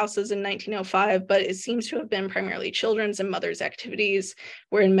 row houses in 1905, but it seems to have been primarily children's and mothers' activities,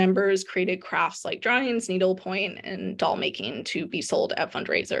 wherein members created crafts like drawings, needlepoint, and doll making to be sold at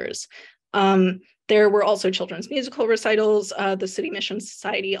fundraisers. There were also children's musical recitals. The City Mission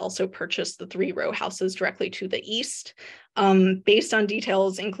Society also purchased the 3 row houses directly to the east. Based on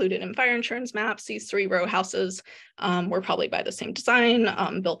details included in fire insurance maps, these 3 row houses were probably by the same design,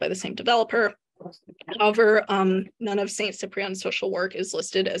 built by the same developer. However, none of St. Cyprian's social work is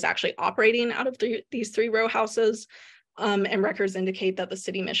listed as actually operating out of these 3 row houses, and records indicate that the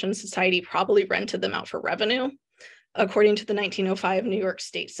City Mission Society probably rented them out for revenue. According to the 1905 New York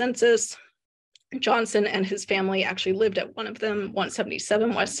State Census, Johnson and his family actually lived at one of them,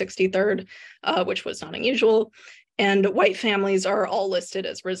 177 West 63rd, which was not unusual. And white families are all listed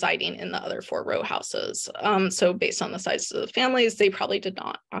as residing in the other 4 row houses. So based on the size of the families, they probably did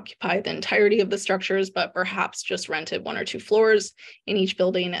not occupy the entirety of the structures, but perhaps just rented 1 or 2 floors in each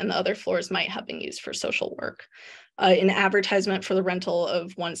building, and the other floors might have been used for social work. An advertisement for the rental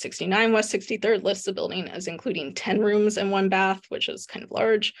of 169 West 63rd lists the building as including 10 rooms and 1 bath, which is kind of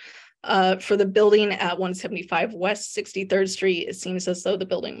large. For the building at 175 West 63rd Street, it seems as though the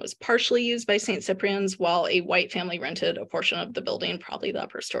building was partially used by St. Cyprian's, while a white family rented a portion of the building, probably the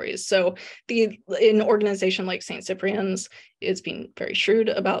upper stories. So an organization like St. Cyprian's is being very shrewd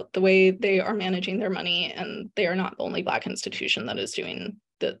about the way they are managing their money, and they are not the only Black institution that is doing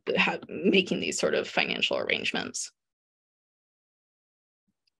making these sort of financial arrangements.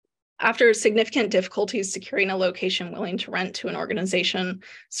 After significant difficulties securing a location willing to rent to an organization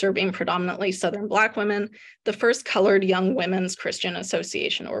serving predominantly Southern Black women, the first Colored Young Women's Christian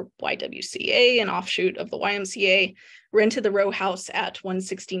Association, or YWCA, an offshoot of the YMCA, rented the row house at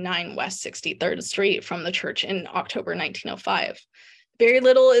 169 West 63rd Street from the church in October 1905. Very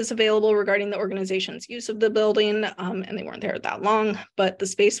little is available regarding the organization's use of the building, and they weren't there that long, but the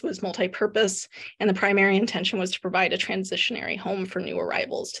space was multi-purpose, and the primary intention was to provide a transitionary home for new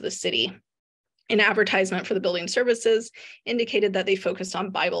arrivals to the city. An advertisement for the building services indicated that they focused on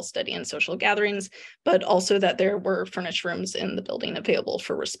Bible study and social gatherings, but also that there were furnished rooms in the building available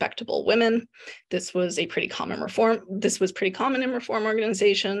for respectable women. This was pretty common in reform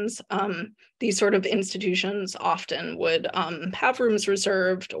organizations. These sort of institutions often would have rooms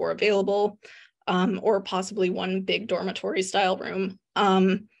reserved or available, or possibly one big dormitory style room,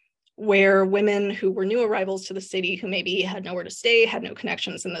 where women who were new arrivals to the city, who maybe had nowhere to stay, had no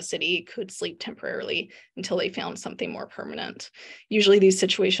connections in the city, could sleep temporarily until they found something more permanent. Usually these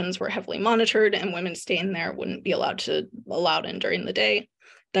situations were heavily monitored, and women staying there wouldn't be allowed in during the day.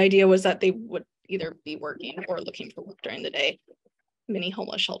 The idea was that they would either be working or looking for work during the day. Many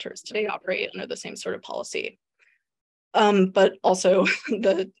homeless shelters today operate under the same sort of policy. But also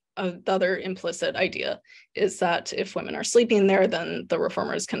the other implicit idea is that if women are sleeping there, then the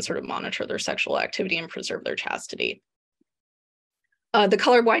reformers can sort of monitor their sexual activity and preserve their chastity. The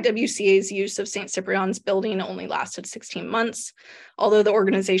colored YWCA's use of St. Cyprian's building only lasted 16 months. Although the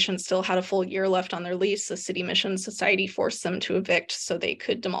organization still had a full year left on their lease, the City Mission Society forced them to evict so they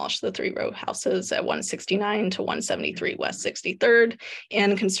could demolish the 3 row houses at 169 to 173 West 63rd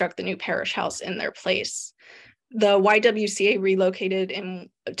and construct the new parish house in their place. The YWCA relocated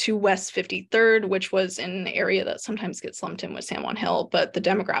to West 53rd, which was an area that sometimes gets lumped in with San Juan Hill, but the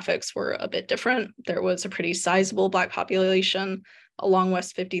demographics were a bit different. There was a pretty sizable Black population along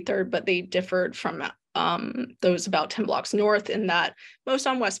West 53rd, but they differed from those about 10 blocks north in that most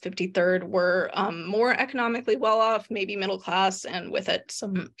on West 53rd were more economically well-off, maybe middle class, and with it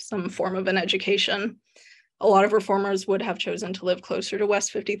some form of an education. A lot of reformers would have chosen to live closer to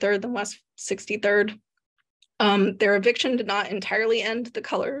West 53rd than West 63rd. Their eviction did not entirely end the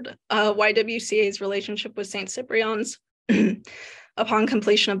colored YWCA's relationship with St. Cyprian's. Upon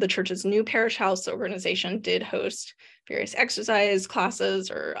completion of the church's new parish house, the organization did host various exercise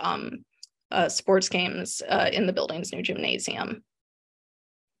classes or sports games in the building's new gymnasium.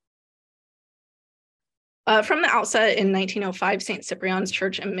 From the outset in 1905, St. Cyprian's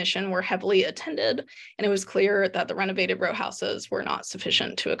Church and Mission were heavily attended, and it was clear that the renovated row houses were not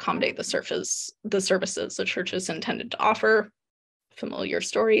sufficient to accommodate the services the churches intended to offer. Familiar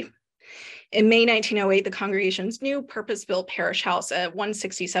story. In May 1908, the congregation's new purpose-built parish house at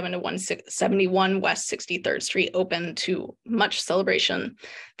 167 to 171 West 63rd Street opened to much celebration.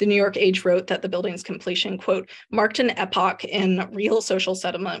 The New York Age wrote that the building's completion, quote, marked an epoch in real social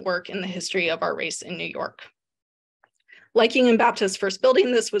settlement work in the history of our race in New York. Like Union Baptist's first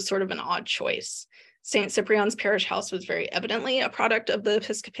building, this was sort of an odd choice. St. Cyprian's parish house was very evidently a product of the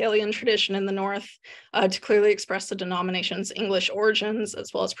Episcopalian tradition in the North to clearly express the denomination's English origins,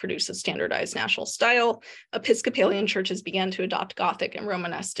 as well as produce a standardized national style. Episcopalian churches began to adopt Gothic and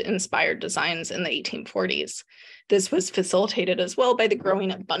Romanesque-inspired designs in the 1840s. This was facilitated as well by the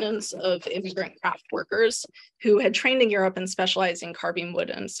growing abundance of immigrant craft workers who had trained in Europe and specialized in carving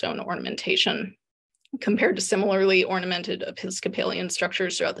wood and stone ornamentation. Compared to similarly ornamented Episcopalian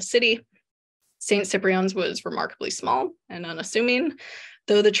structures throughout the city, St. Cyprian's was remarkably small and unassuming.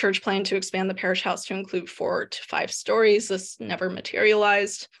 Though the church planned to expand the parish house to include 4 to 5 stories, this never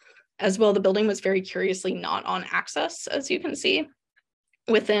materialized. As well, the building was very curiously not on access, as you can see,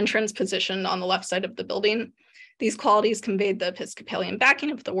 with the entrance positioned on the left side of the building. These qualities conveyed the Episcopalian backing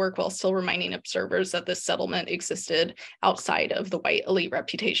of the work while still reminding observers that this settlement existed outside of the white elite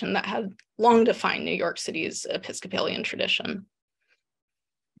reputation that had long defined New York City's Episcopalian tradition.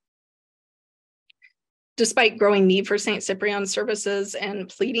 Despite growing need for St. Cyprian's services and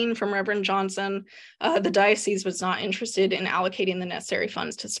pleading from Reverend Johnson, the diocese was not interested in allocating the necessary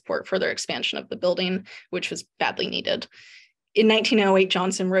funds to support further expansion of the building, which was badly needed. In 1908,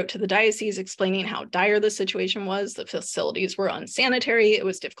 Johnson wrote to the diocese explaining how dire the situation was. The facilities were unsanitary, it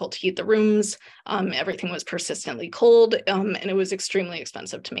was difficult to heat the rooms, everything was persistently cold, and it was extremely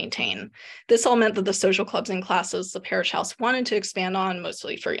expensive to maintain. This all meant that the social clubs and classes the parish house wanted to expand on,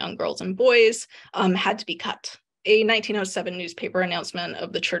 mostly for young girls and boys, had to be cut. A 1907 newspaper announcement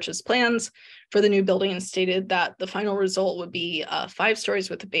of the church's plans for the new building stated that the final result would be 5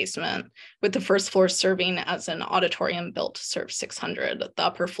 stories with a basement, with the first floor serving as an auditorium built to serve 600. The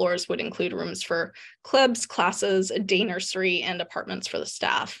upper floors would include rooms for clubs, classes, a day nursery, and apartments for the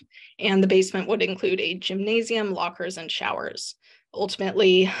staff. And the basement would include a gymnasium, lockers, and showers.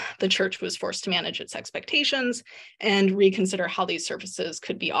 Ultimately, the church was forced to manage its expectations and reconsider how these services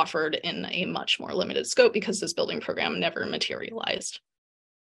could be offered in a much more limited scope because this building program never materialized.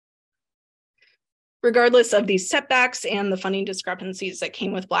 Regardless of these setbacks and the funding discrepancies that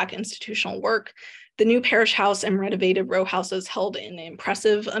came with Black institutional work, the new parish house and renovated row houses held an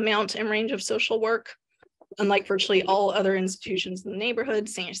impressive amount and range of social work. Unlike virtually all other institutions in the neighborhood,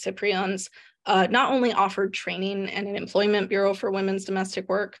 St. Cyprian's not only offered training and an employment bureau for women's domestic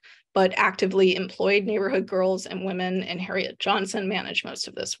work, but actively employed neighborhood girls and women, and Harriet Johnson managed most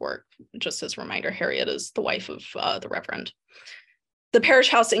of this work. Just as a reminder, Harriet is the wife of the Reverend. The parish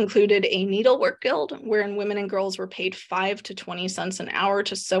house included a needlework guild, wherein women and girls were paid 5 to 20 cents an hour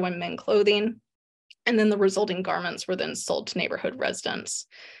to sew and mend clothing, and then the resulting garments were then sold to neighborhood residents.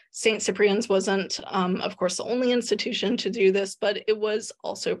 St. Cyprian's wasn't, of course, the only institution to do this, but it was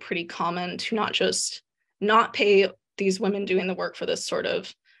also pretty common to not just not pay these women doing the work for this sort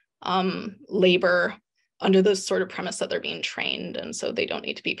of labor under this sort of premise that they're being trained and so they don't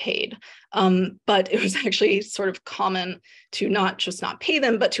need to be paid. But it was actually sort of common to not just not pay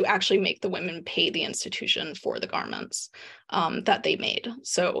them, but to actually make the women pay the institution for the garments that they made.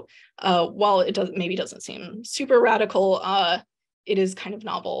 So while it maybe doesn't seem super radical, it is kind of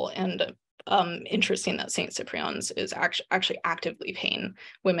novel and interesting that St. Cyprian's is actually actively paying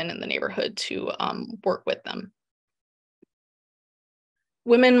women in the neighborhood to work with them.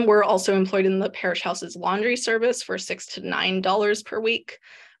 Women were also employed in the parish house's laundry service for $6 to $9 per week,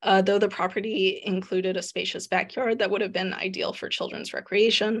 though the property included a spacious backyard that would have been ideal for children's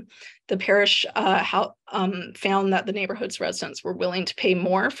recreation. The parish found that the neighborhood's residents were willing to pay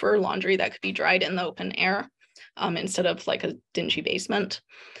more for laundry that could be dried in the open air, instead of like a dingy basement.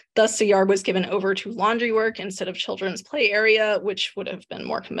 Thus, the yard was given over to laundry work instead of children's play area, which would have been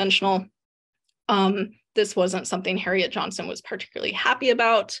more conventional. This wasn't something Harriet Johnson was particularly happy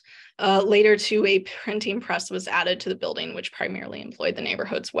about. Later, too, a printing press was added to the building, which primarily employed the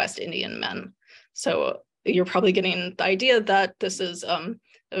neighborhood's West Indian men. So you're probably getting the idea that this is kind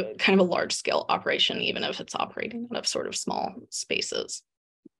of a large-scale operation, even if it's operating out of sort of small spaces.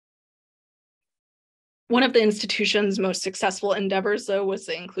 One of the institution's most successful endeavors, though, was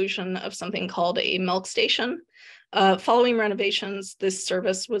the inclusion of something called a milk station. Following renovations, this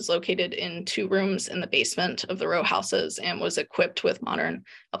service was located in 2 rooms in the basement of the row houses and was equipped with modern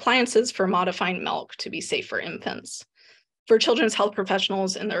appliances for modifying milk to be safe for infants. For children's health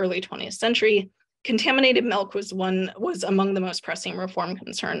professionals in the early 20th century, contaminated milk was among the most pressing reform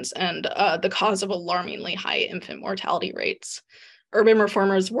concerns and the cause of alarmingly high infant mortality rates. Urban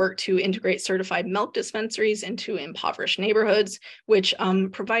reformers worked to integrate certified milk dispensaries into impoverished neighborhoods, which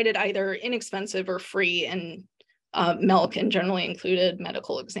provided either inexpensive or free and milk, and generally included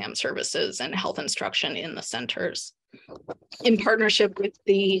medical exam services and health instruction in the centers. In partnership with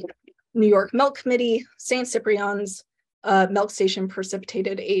the New York Milk Committee, St. Cyprian's milk station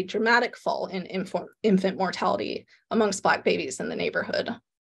precipitated a dramatic fall in infant mortality amongst Black babies in the neighborhood.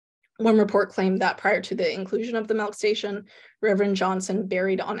 One report claimed that prior to the inclusion of the milk station, Reverend Johnson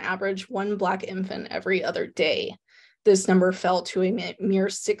buried on average 1 Black infant every other day. This number fell to a mere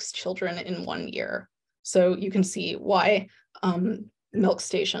 6 children in 1 year. So you can see why milk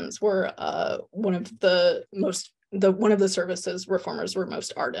stations were one of the services reformers were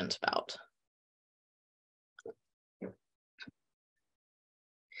most ardent about.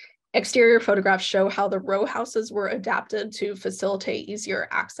 Exterior photographs show how the row houses were adapted to facilitate easier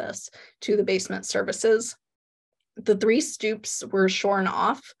access to the basement services. The 3 stoops were shorn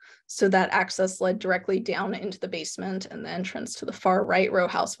off so that access led directly down into the basement, and the entrance to the far right row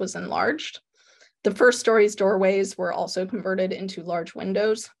house was enlarged. The first story's doorways were also converted into large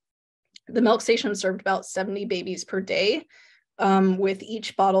windows. The milk station served about 70 babies per day, with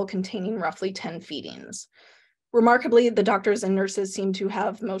each bottle containing roughly 10 feedings. Remarkably, the doctors and nurses seem to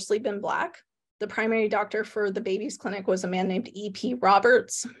have mostly been Black. The primary doctor for the babies clinic was a man named E.P.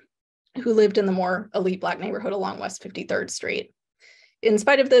 Roberts, who lived in the more elite Black neighborhood along West 53rd Street. In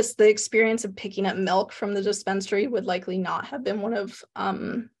spite of this, the experience of picking up milk from the dispensary would likely not have been one of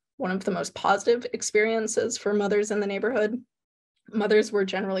the most positive experiences for mothers in the neighborhood. Mothers were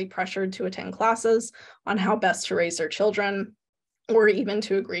generally pressured to attend classes on how best to raise their children, or even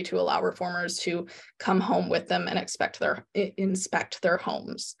to agree to allow reformers to come home with them and inspect their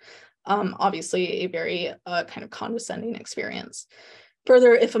homes. Obviously, a very kind of condescending experience.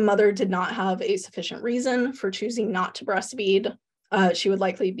 Further, if a mother did not have a sufficient reason for choosing not to breastfeed, she would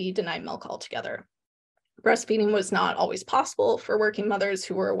likely be denied milk altogether. Breastfeeding was not always possible for working mothers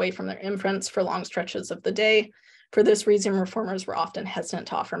who were away from their infants for long stretches of the day. For this reason, reformers were often hesitant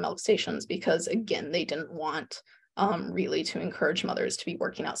to offer milk stations because, again, they didn't want really to encourage mothers to be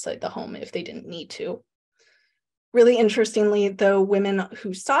working outside the home if they didn't need to. Really interestingly, though, women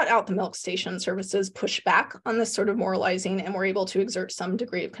who sought out the milk station services pushed back on this sort of moralizing and were able to exert some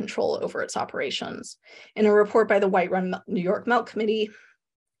degree of control over its operations. In a report by the White-run New York Milk Committee,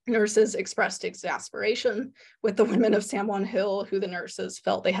 nurses expressed exasperation with the women of San Juan Hill, who the nurses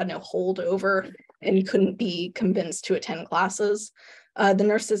felt they had no hold over and couldn't be convinced to attend classes. The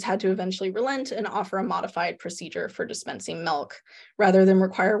nurses had to eventually relent and offer a modified procedure for dispensing milk. Rather than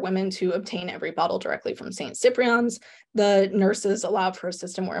require women to obtain every bottle directly from St. Cyprian's, the nurses allowed for a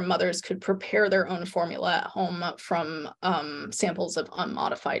system where mothers could prepare their own formula at home from samples of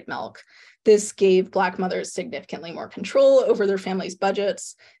unmodified milk. This gave Black mothers significantly more control over their families'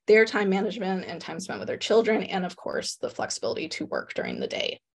 budgets, their time management and time spent with their children, and of course, the flexibility to work during the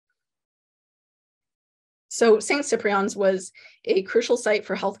day. So St. Cyprian's was a crucial site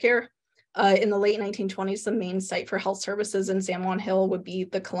for healthcare. In the late 1920s, the main site for health services in San Juan Hill would be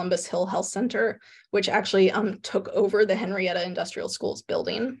the Columbus Hill Health Center, which actually took over the Henrietta Industrial Schools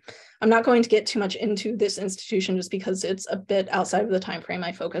building. I'm not going to get too much into this institution just because it's a bit outside of the time frame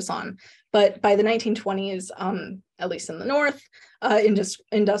I focus on. But by the 1920s, at least in the North,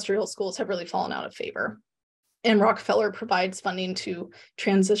 industrial schools have really fallen out of favor. And Rockefeller provides funding to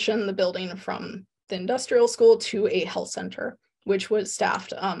transition the building from the industrial school to a health center, which was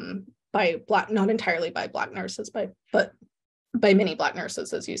staffed by not entirely by Black nurses, but by many Black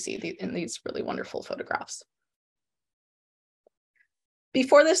nurses, as you see in these really wonderful photographs.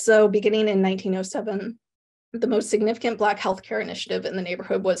 Before this, though, beginning in 1907, the most significant Black healthcare initiative in the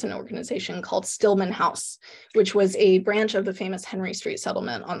neighborhood was an organization called Stillman House, which was a branch of the famous Henry Street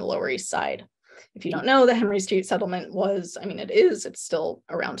settlement on the Lower East Side. If you don't know, the Henry Street settlement was, it's still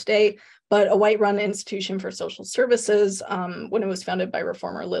around today, but a white-run institution for social services. When it was founded by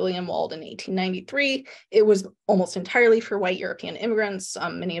reformer Lillian Wald in 1893, it was almost entirely for white European immigrants.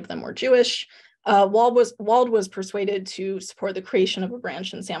 Many of them were Jewish. Wald was persuaded to support the creation of a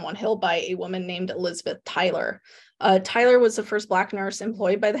branch in San Juan Hill by a woman named Elizabeth Tyler. Tyler was the first Black nurse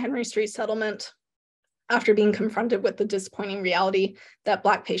employed by the Henry Street settlement. After being confronted with the disappointing reality that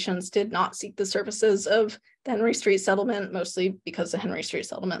Black patients did not seek the services of the Henry Street settlement, mostly because the Henry Street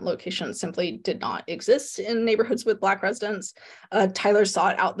settlement location simply did not exist in neighborhoods with Black residents, Tyler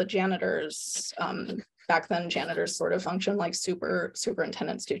sought out the janitors. Back then, janitors sort of functioned like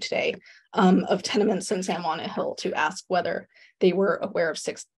superintendents do today, of tenements in San Juan Hill to ask whether they were aware of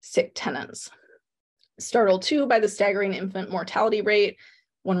sick tenants. Startled too by the staggering infant mortality rate,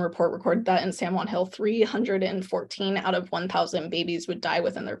 one report recorded that in San Juan Hill, 314 out of 1,000 babies would die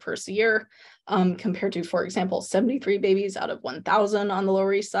within their first year, compared to, for example, 73 babies out of 1,000 on the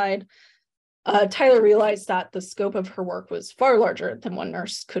Lower East Side. Tyler realized that the scope of her work was far larger than one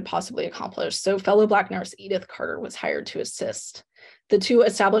nurse could possibly accomplish, so fellow Black nurse Edith Carter was hired to assist. The two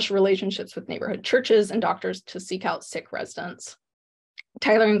established relationships with neighborhood churches and doctors to seek out sick residents.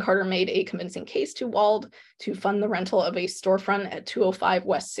 Tyler and Carter made a convincing case to Wald to fund the rental of a storefront at 205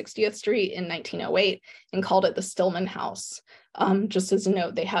 West 60th Street in 1908 and called it the Stillman House. Just as a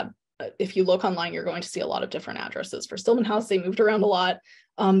note, they had, if you look online, you're going to see a lot of different addresses for Stillman House. They moved around a lot.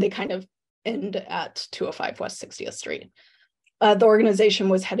 They kind of end at 205 West 60th Street. The organization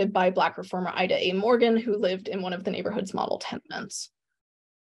was headed by Black reformer Ida A. Morgan, who lived in one of the neighborhood's model tenements.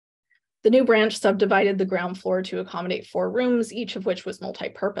 The new branch subdivided the ground floor to accommodate 4 rooms, each of which was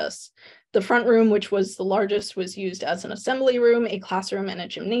multi-purpose. The front room, which was the largest, was used as an assembly room, a classroom, and a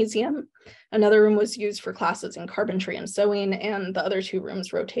gymnasium. Another room was used for classes in carpentry and sewing, and the other 2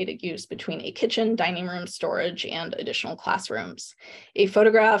 rooms rotated use between a kitchen, dining room, storage, and additional classrooms. A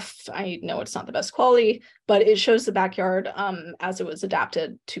photograph, I know it's not the best quality, but it shows the backyard as it was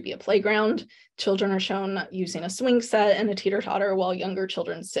adapted to be a playground. Children are shown using a swing set and a teeter-totter, while younger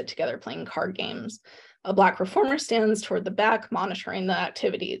children sit together playing card games. A Black reformer stands toward the back, monitoring the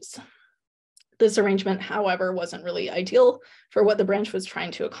activities. This arrangement, however, wasn't really ideal for what the branch was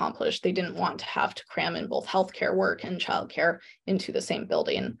trying to accomplish. They didn't want to have to cram in both healthcare work and childcare into the same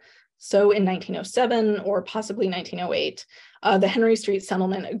building. So in 1907, or possibly 1908, the Henry Street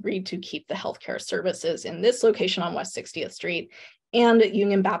Settlement agreed to keep the healthcare services in this location on West 60th Street, and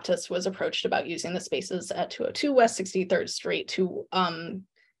Union Baptist was approached about using the spaces at 202 West 63rd Street to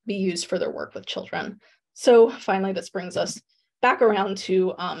be used for their work with children. So finally, this brings us back around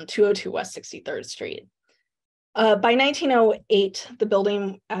to 202 West 63rd Street. By 1908, the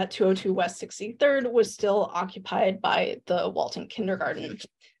building at 202 West 63rd was still occupied by the Walton Kindergarten.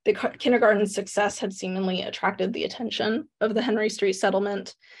 The kindergarten's success had seemingly attracted the attention of the Henry Street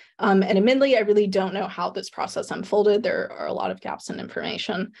Settlement. And admittedly, I really don't know how this process unfolded. There are a lot of gaps in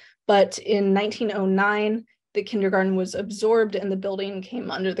information. But in 1909, the kindergarten was absorbed and the building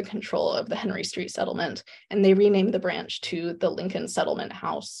came under the control of the Henry Street Settlement, and they renamed the branch to the Lincoln Settlement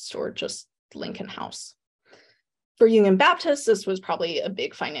House, or just Lincoln House. For Union Baptist, this was probably a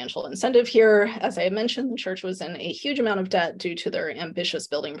big financial incentive here. As I had mentioned, the church was in a huge amount of debt due to their ambitious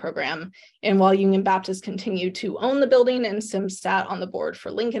building program. And while Union Baptist continued to own the building and Sims sat on the board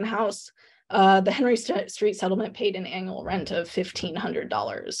for Lincoln House, the Henry Street Settlement paid an annual rent of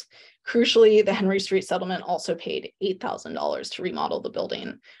 $1,500. Crucially, the Henry Street Settlement also paid $8,000 to remodel the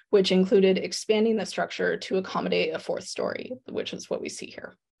building, which included expanding the structure to accommodate a 4th story, which is what we see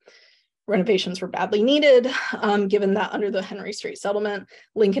here. Renovations were badly needed, given that under the Henry Street Settlement,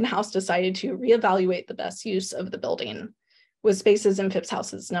 Lincoln House decided to reevaluate the best use of the building. With spaces in Phipps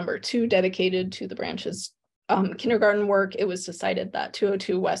House's number 2 dedicated to the branch's kindergarten work, it was decided that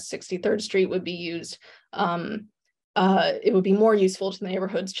 202 West 63rd Street would be used. It would be more useful to the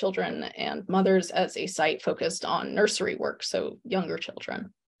neighborhood's children and mothers as a site focused on nursery work, so younger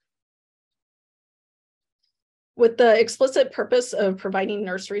children. With the explicit purpose of providing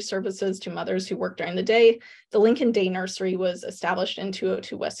nursery services to mothers who work during the day, the Lincoln Day Nursery was established in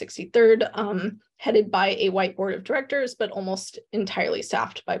 202 West 63rd, headed by a white board of directors, but almost entirely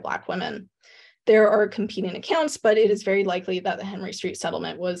staffed by Black women. There are competing accounts, but it is very likely that the Henry Street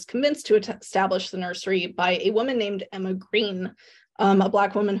Settlement was convinced to establish the nursery by a woman named Emma Green, a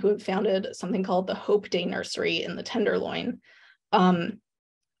Black woman who had founded something called the Hope Day Nursery in the Tenderloin,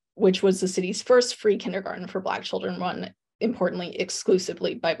 which was the city's first free kindergarten for Black children, run, importantly,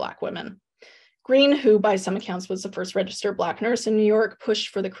 exclusively by Black women. Green, who by some accounts was the first registered Black nurse in New York, pushed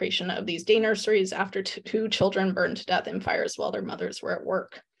for the creation of these day nurseries after 2 children burned to death in fires while their mothers were at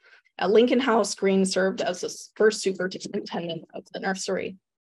work. At Lincoln House, Green served as the first superintendent of the nursery.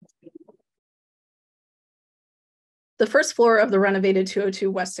 The first floor of the renovated 202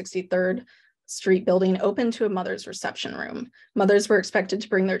 West 63rd Street building opened to a mother's reception room. Mothers were expected to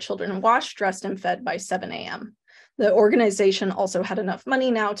bring their children washed, dressed, and fed by 7 a.m. The organization also had enough money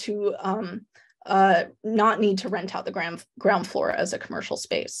now to not need to rent out the ground floor as a commercial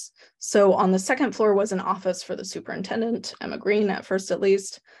space. So on the 2nd floor was an office for the superintendent, Emma Green, at first at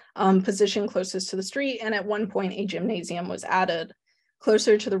least, positioned closest to the street, and at one point a gymnasium was added.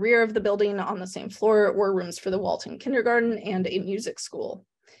 Closer to the rear of the building on the same floor were rooms for the Walton Kindergarten and a music school.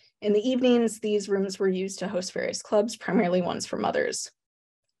 In the evenings, these rooms were used to host various clubs, primarily ones for mothers.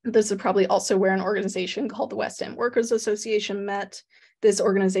 This is probably also where an organization called the West End Workers Association met. This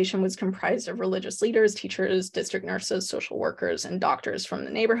organization was comprised of religious leaders, teachers, district nurses, social workers, and doctors from the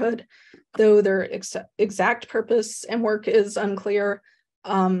neighborhood. Though their exact purpose and work is unclear,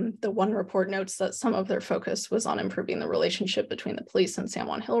 the one report notes that some of their focus was on improving the relationship between the police and San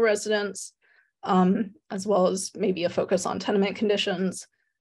Juan Hill residents, as well as maybe a focus on tenement conditions.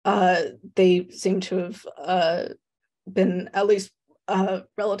 They seem to have been at least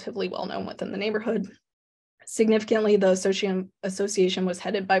relatively well known within the neighborhood. Significantly, the association was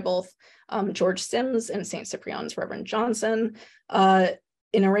headed by both George Sims and St. Cyprian's Reverend Johnson,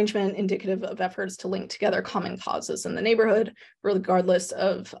 an arrangement indicative of efforts to link together common causes in the neighborhood, regardless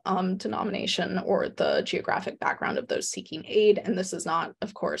of denomination or the geographic background of those seeking aid. And this is not,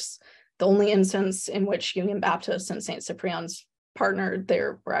 of course, the only instance in which Union Baptist and St. Cyprian's partnered.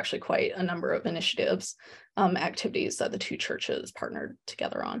 There were actually quite a number of initiatives, activities that the two churches partnered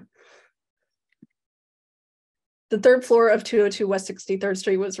together on. The third floor of 202 West 63rd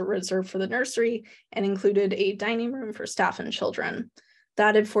Street was reserved for the nursery and included a dining room for staff and children. The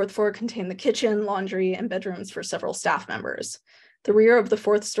added fourth floor contained the kitchen, laundry, and bedrooms for several staff members. The rear of the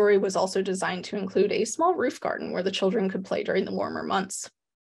fourth story was also designed to include a small roof garden where the children could play during the warmer months.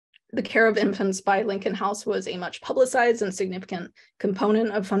 The care of infants by Lincoln House was a much publicized and significant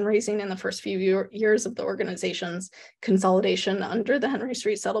component of fundraising in the first few years of the organization's consolidation under the Henry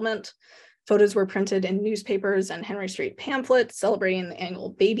Street settlement. Photos were printed in newspapers and Henry Street pamphlets celebrating the annual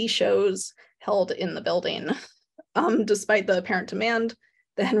baby shows held in the building. Despite the apparent demand,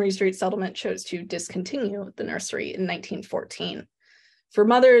 the Henry Street settlement chose to discontinue the nursery in 1914. For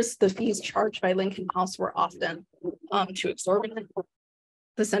mothers, the fees charged by Lincoln House were often too exorbitant.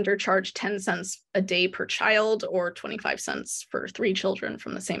 The center charged 10 cents a day per child or 25 cents for 3 children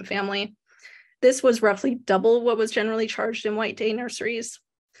from the same family. This was roughly double what was generally charged in white day nurseries.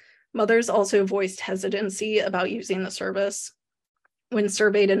 Mothers also voiced hesitancy about using the service. When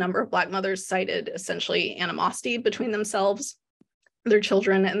surveyed, a number of Black mothers cited essentially animosity between themselves, their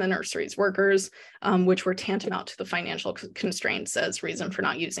children, and the nursery's workers, which were tantamount to the financial constraints as reason for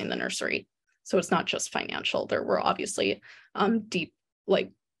not using the nursery. So it's not just financial. There were obviously deep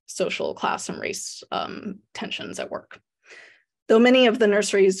social class and race tensions at work. Though many of the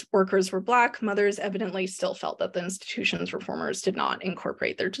nursery's workers were Black, mothers evidently still felt that the institution's reformers did not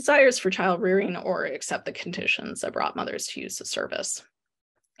incorporate their desires for child rearing or accept the conditions that brought mothers to use the service.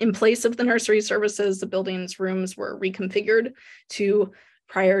 In place of the nursery services, the building's rooms were reconfigured to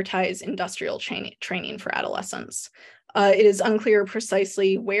prioritize industrial training for adolescents. It is unclear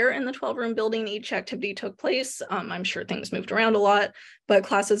precisely where in the 12-room building each activity took place. I'm sure things moved around a lot, but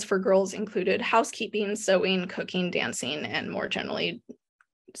classes for girls included housekeeping, sewing, cooking, dancing, and more generally,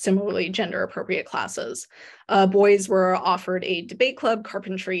 similarly gender-appropriate classes. Boys were offered a debate club,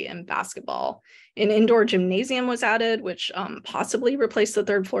 carpentry, and basketball. An indoor gymnasium was added, which possibly replaced the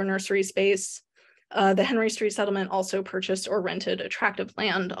third floor nursery space. The Henry Street settlement also purchased or rented a tract of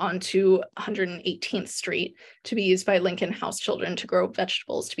land on 218th Street to be used by Lincoln House children to grow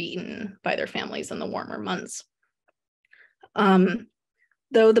vegetables to be eaten by their families in the warmer months.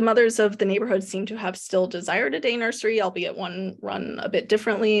 Though the mothers of the neighborhood seem to have still desired a day nursery, albeit one run a bit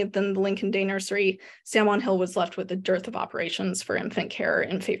differently than the Lincoln Day Nursery, San Juan Hill was left with a dearth of operations for infant care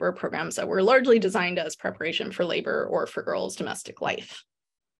in favor of programs that were largely designed as preparation for labor or for girls' domestic life.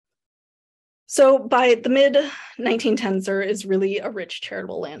 So by the mid-1910s, there is really a rich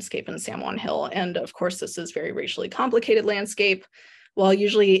charitable landscape in San Juan Hill. And of course, this is a very racially complicated landscape. While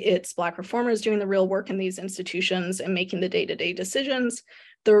usually it's Black reformers doing the real work in these institutions and making the day-to-day decisions,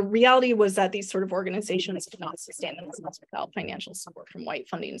 the reality was that these sort of organizations could not sustain themselves without financial support from white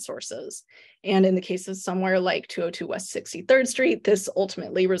funding sources. And in the case of somewhere like 202 West 63rd Street, this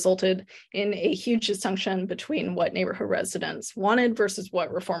ultimately resulted in a huge disjunction between what neighborhood residents wanted versus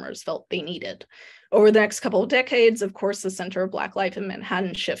what reformers felt they needed. Over the next couple of decades, of course, the center of Black life in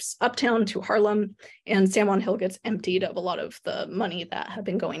Manhattan shifts uptown to Harlem, and San Juan Hill gets emptied of a lot of the money that had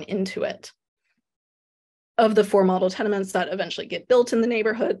been going into it. Of the 4 model tenements that eventually get built in the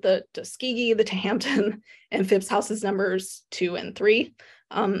neighborhood, the Tuskegee, the Hampton, and Phipps houses numbers 2 and 3.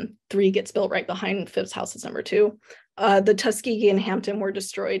 3 gets built right behind Phipps houses number 2. The Tuskegee and Hampton were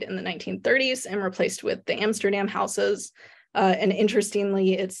destroyed in the 1930s and replaced with the Amsterdam houses. And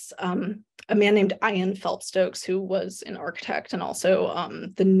interestingly, it's a man named Ian Phelps Stokes, who was an architect and also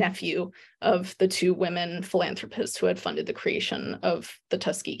the nephew of the 2 women philanthropists who had funded the creation of the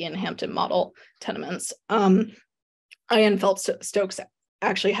Tuskegee and Hampton model tenements. Ian Phelps Stokes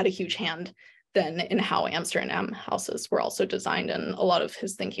actually had a huge hand then in how Amsterdam houses were also designed, and a lot of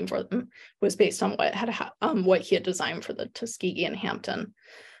his thinking for them was based on what he had designed for the Tuskegee and Hampton.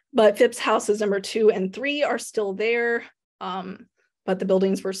 But Phipps houses number 2 and 3 are still there. But the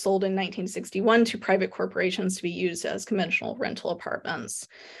buildings were sold in 1961 to private corporations to be used as conventional rental apartments.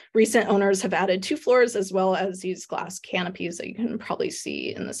 Recent owners have added 2 floors as well as these glass canopies that you can probably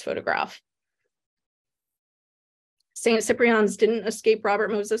see in this photograph. St. Cyprian's didn't escape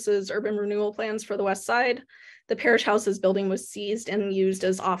Robert Moses's urban renewal plans for the West Side. The Parish Houses building was seized and used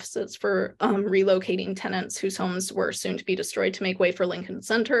as offices for relocating tenants whose homes were soon to be destroyed to make way for Lincoln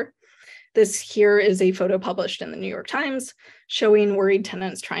Center. This here is a photo published in the New York Times showing worried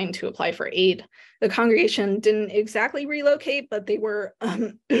tenants trying to apply for aid. The congregation didn't exactly relocate, but they were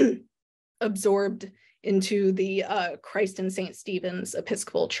absorbed into the Christ and St. Stephen's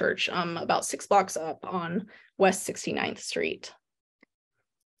Episcopal Church about 6 blocks up on West 69th Street.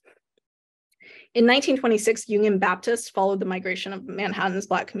 In 1926, Union Baptists followed the migration of Manhattan's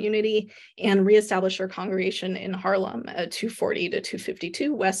Black community and reestablished their congregation in Harlem at 240 to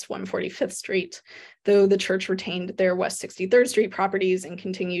 252 West 145th Street, though the church retained their West 63rd Street properties and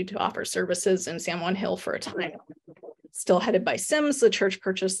continued to offer services in San Juan Hill for a time. Still headed by Sims, the church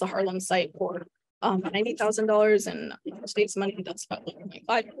purchased the Harlem site for $90,000 in state's money. That's about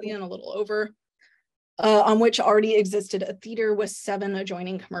 $1.5 million, a little over, on which already existed a theater with 7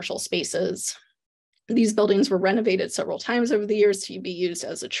 adjoining commercial spaces. These buildings were renovated several times over the years to be used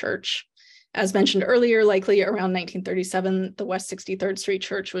as a church. As mentioned earlier, likely around 1937, the West 63rd Street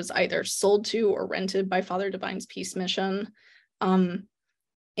Church was either sold to or rented by Father Divine's Peace Mission. And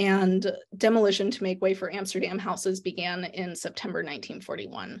demolition to make way for Amsterdam houses began in September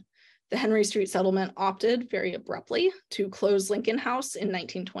 1941. The Henry Street settlement opted very abruptly to close Lincoln House in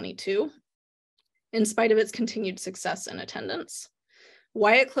 1922, in spite of its continued success and attendance.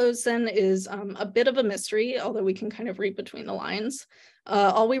 Why it closed then is a bit of a mystery, although we can kind of read between the lines.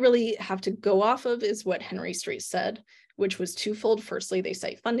 All we really have to go off of is what Henry Street said, which was twofold. Firstly, they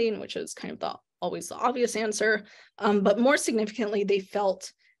cite funding, which is kind of always the obvious answer. But more significantly, they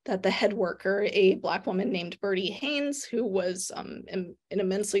felt that the head worker, a Black woman named Bertie Haynes, who was an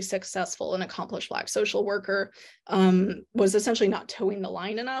immensely successful and accomplished Black social worker, was essentially not towing the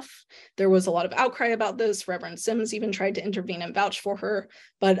line enough. There was a lot of outcry about this. Reverend Sims even tried to intervene and vouch for her.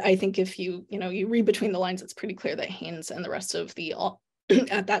 But I think if you read between the lines, it's pretty clear that Haynes and the rest of the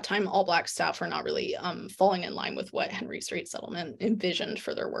at that time, all Black staff were not really falling in line with what Henry Street Settlement envisioned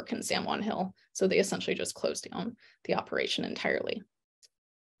for their work in San Juan Hill. So they essentially just closed down the operation entirely.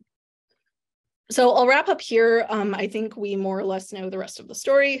 So I'll wrap up here. I think we more or less know the rest of the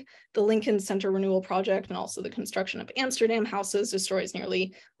story. The Lincoln Center Renewal Project and also the construction of Amsterdam houses destroys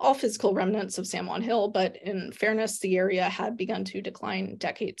nearly all physical remnants of San Juan Hill, but in fairness, the area had begun to decline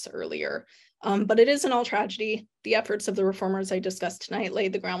decades earlier. But it isn't all tragedy. The efforts of the reformers I discussed tonight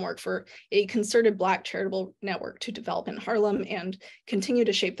laid the groundwork for a concerted Black charitable network to develop in Harlem and continue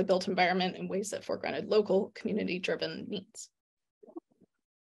to shape the built environment in ways that foregrounded local community-driven needs.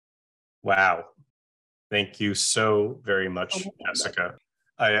 Wow. Thank you so very much, Jessica.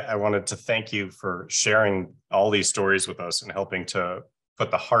 I wanted to thank you for sharing all these stories with us and helping to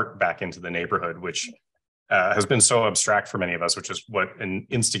put the heart back into the neighborhood, which has been so abstract for many of us, which is what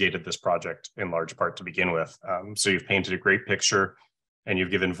instigated this project in large part to begin with. So you've painted a great picture and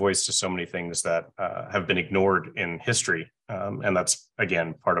you've given voice to so many things that have been ignored in history. And that's,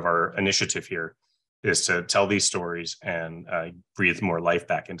 again, part of our initiative here is to tell these stories and breathe more life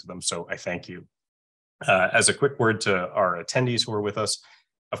back into them. So I thank you. As a quick word to our attendees who are with us,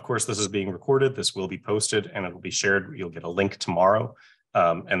 of course, this is being recorded. This will be posted and it will be shared. You'll get a link tomorrow.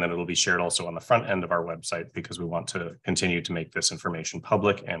 And then it'll be shared also on the front end of our website because we want to continue to make this information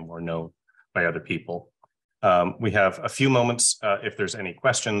public and more known by other people. We have a few moments if there's any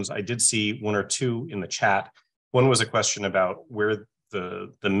questions. I did see 1 or 2 in the chat. One was a question about where the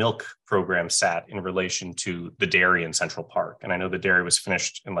milk program sat in relation to the dairy in Central Park. And I know the dairy was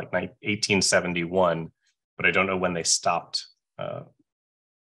finished in like 1871, but I don't know when they stopped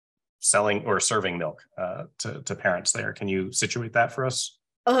selling or serving milk to parents there. Can you situate that for us?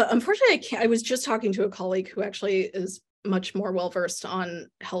 Unfortunately, I can't. I was just talking to a colleague who actually is much more well-versed on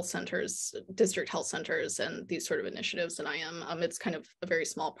health centers, district health centers, and these sort of initiatives than I am. It's kind of a very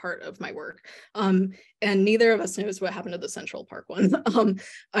small part of my work. And neither of us knows what happened to the Central Park one.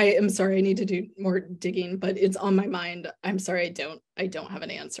 I am sorry, I need to do more digging, but it's on my mind. I'm sorry, I don't have an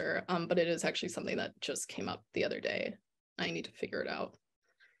answer, but it is actually something that just came up the other day. I need to figure it out.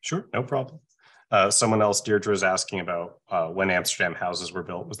 Sure, no problem. Someone else, Deirdre, is asking about when Amsterdam houses were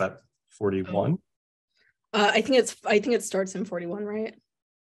built. Was that 41? I think it starts in 41, right?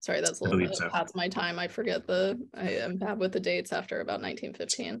 Sorry, that's a little bit past my time. I forget I am bad with the dates after about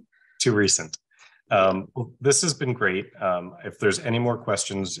 1915. Too recent. Well, this has been great. If there's any more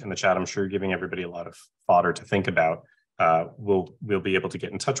questions in the chat, I'm sure you're giving everybody a lot of fodder to think about. We'll be able to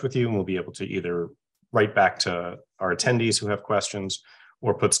get in touch with you and we'll be able to either write back to our attendees who have questions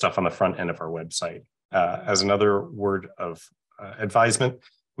or put stuff on the front end of our website. As another word of advisement,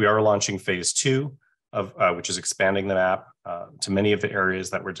 we are launching phase 2. of which is expanding the map to many of the areas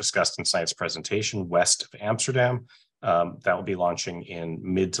that were discussed in tonight's presentation west of Amsterdam. That will be launching in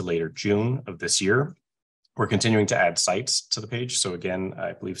mid to later June of this year. We're continuing to add sites to the page. So again,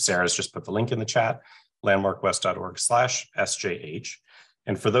 I believe Sarah's just put the link in the chat, landmarkwest.org/SJH.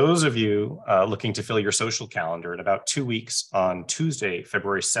 And for those of you looking to fill your social calendar, in about 2 weeks on Tuesday,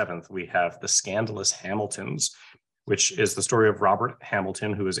 February 7th, we have The Scandalous Hamiltons, which is the story of Robert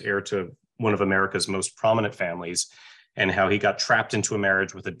Hamilton, who is heir to one of America's most prominent families, and how he got trapped into a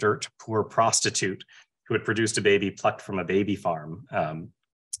marriage with a dirt poor prostitute who had produced a baby plucked from a baby farm.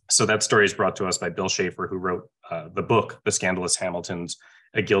 So that story is brought to us by Bill Schaefer, who wrote the book, The Scandalous Hamiltons,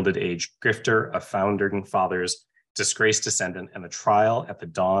 a Gilded Age Grifter, a Founding Father's Disgraced Descendant, and the Trial at the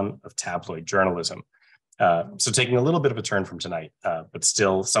Dawn of Tabloid Journalism. So taking a little bit of a turn from tonight, but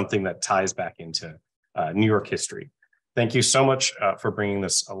still something that ties back into New York history. Thank you so much for bringing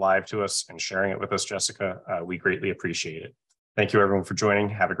this alive to us and sharing it with us, Jessica. We greatly appreciate it. Thank you, everyone, for joining.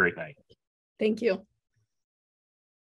 Have a great night. Thank you.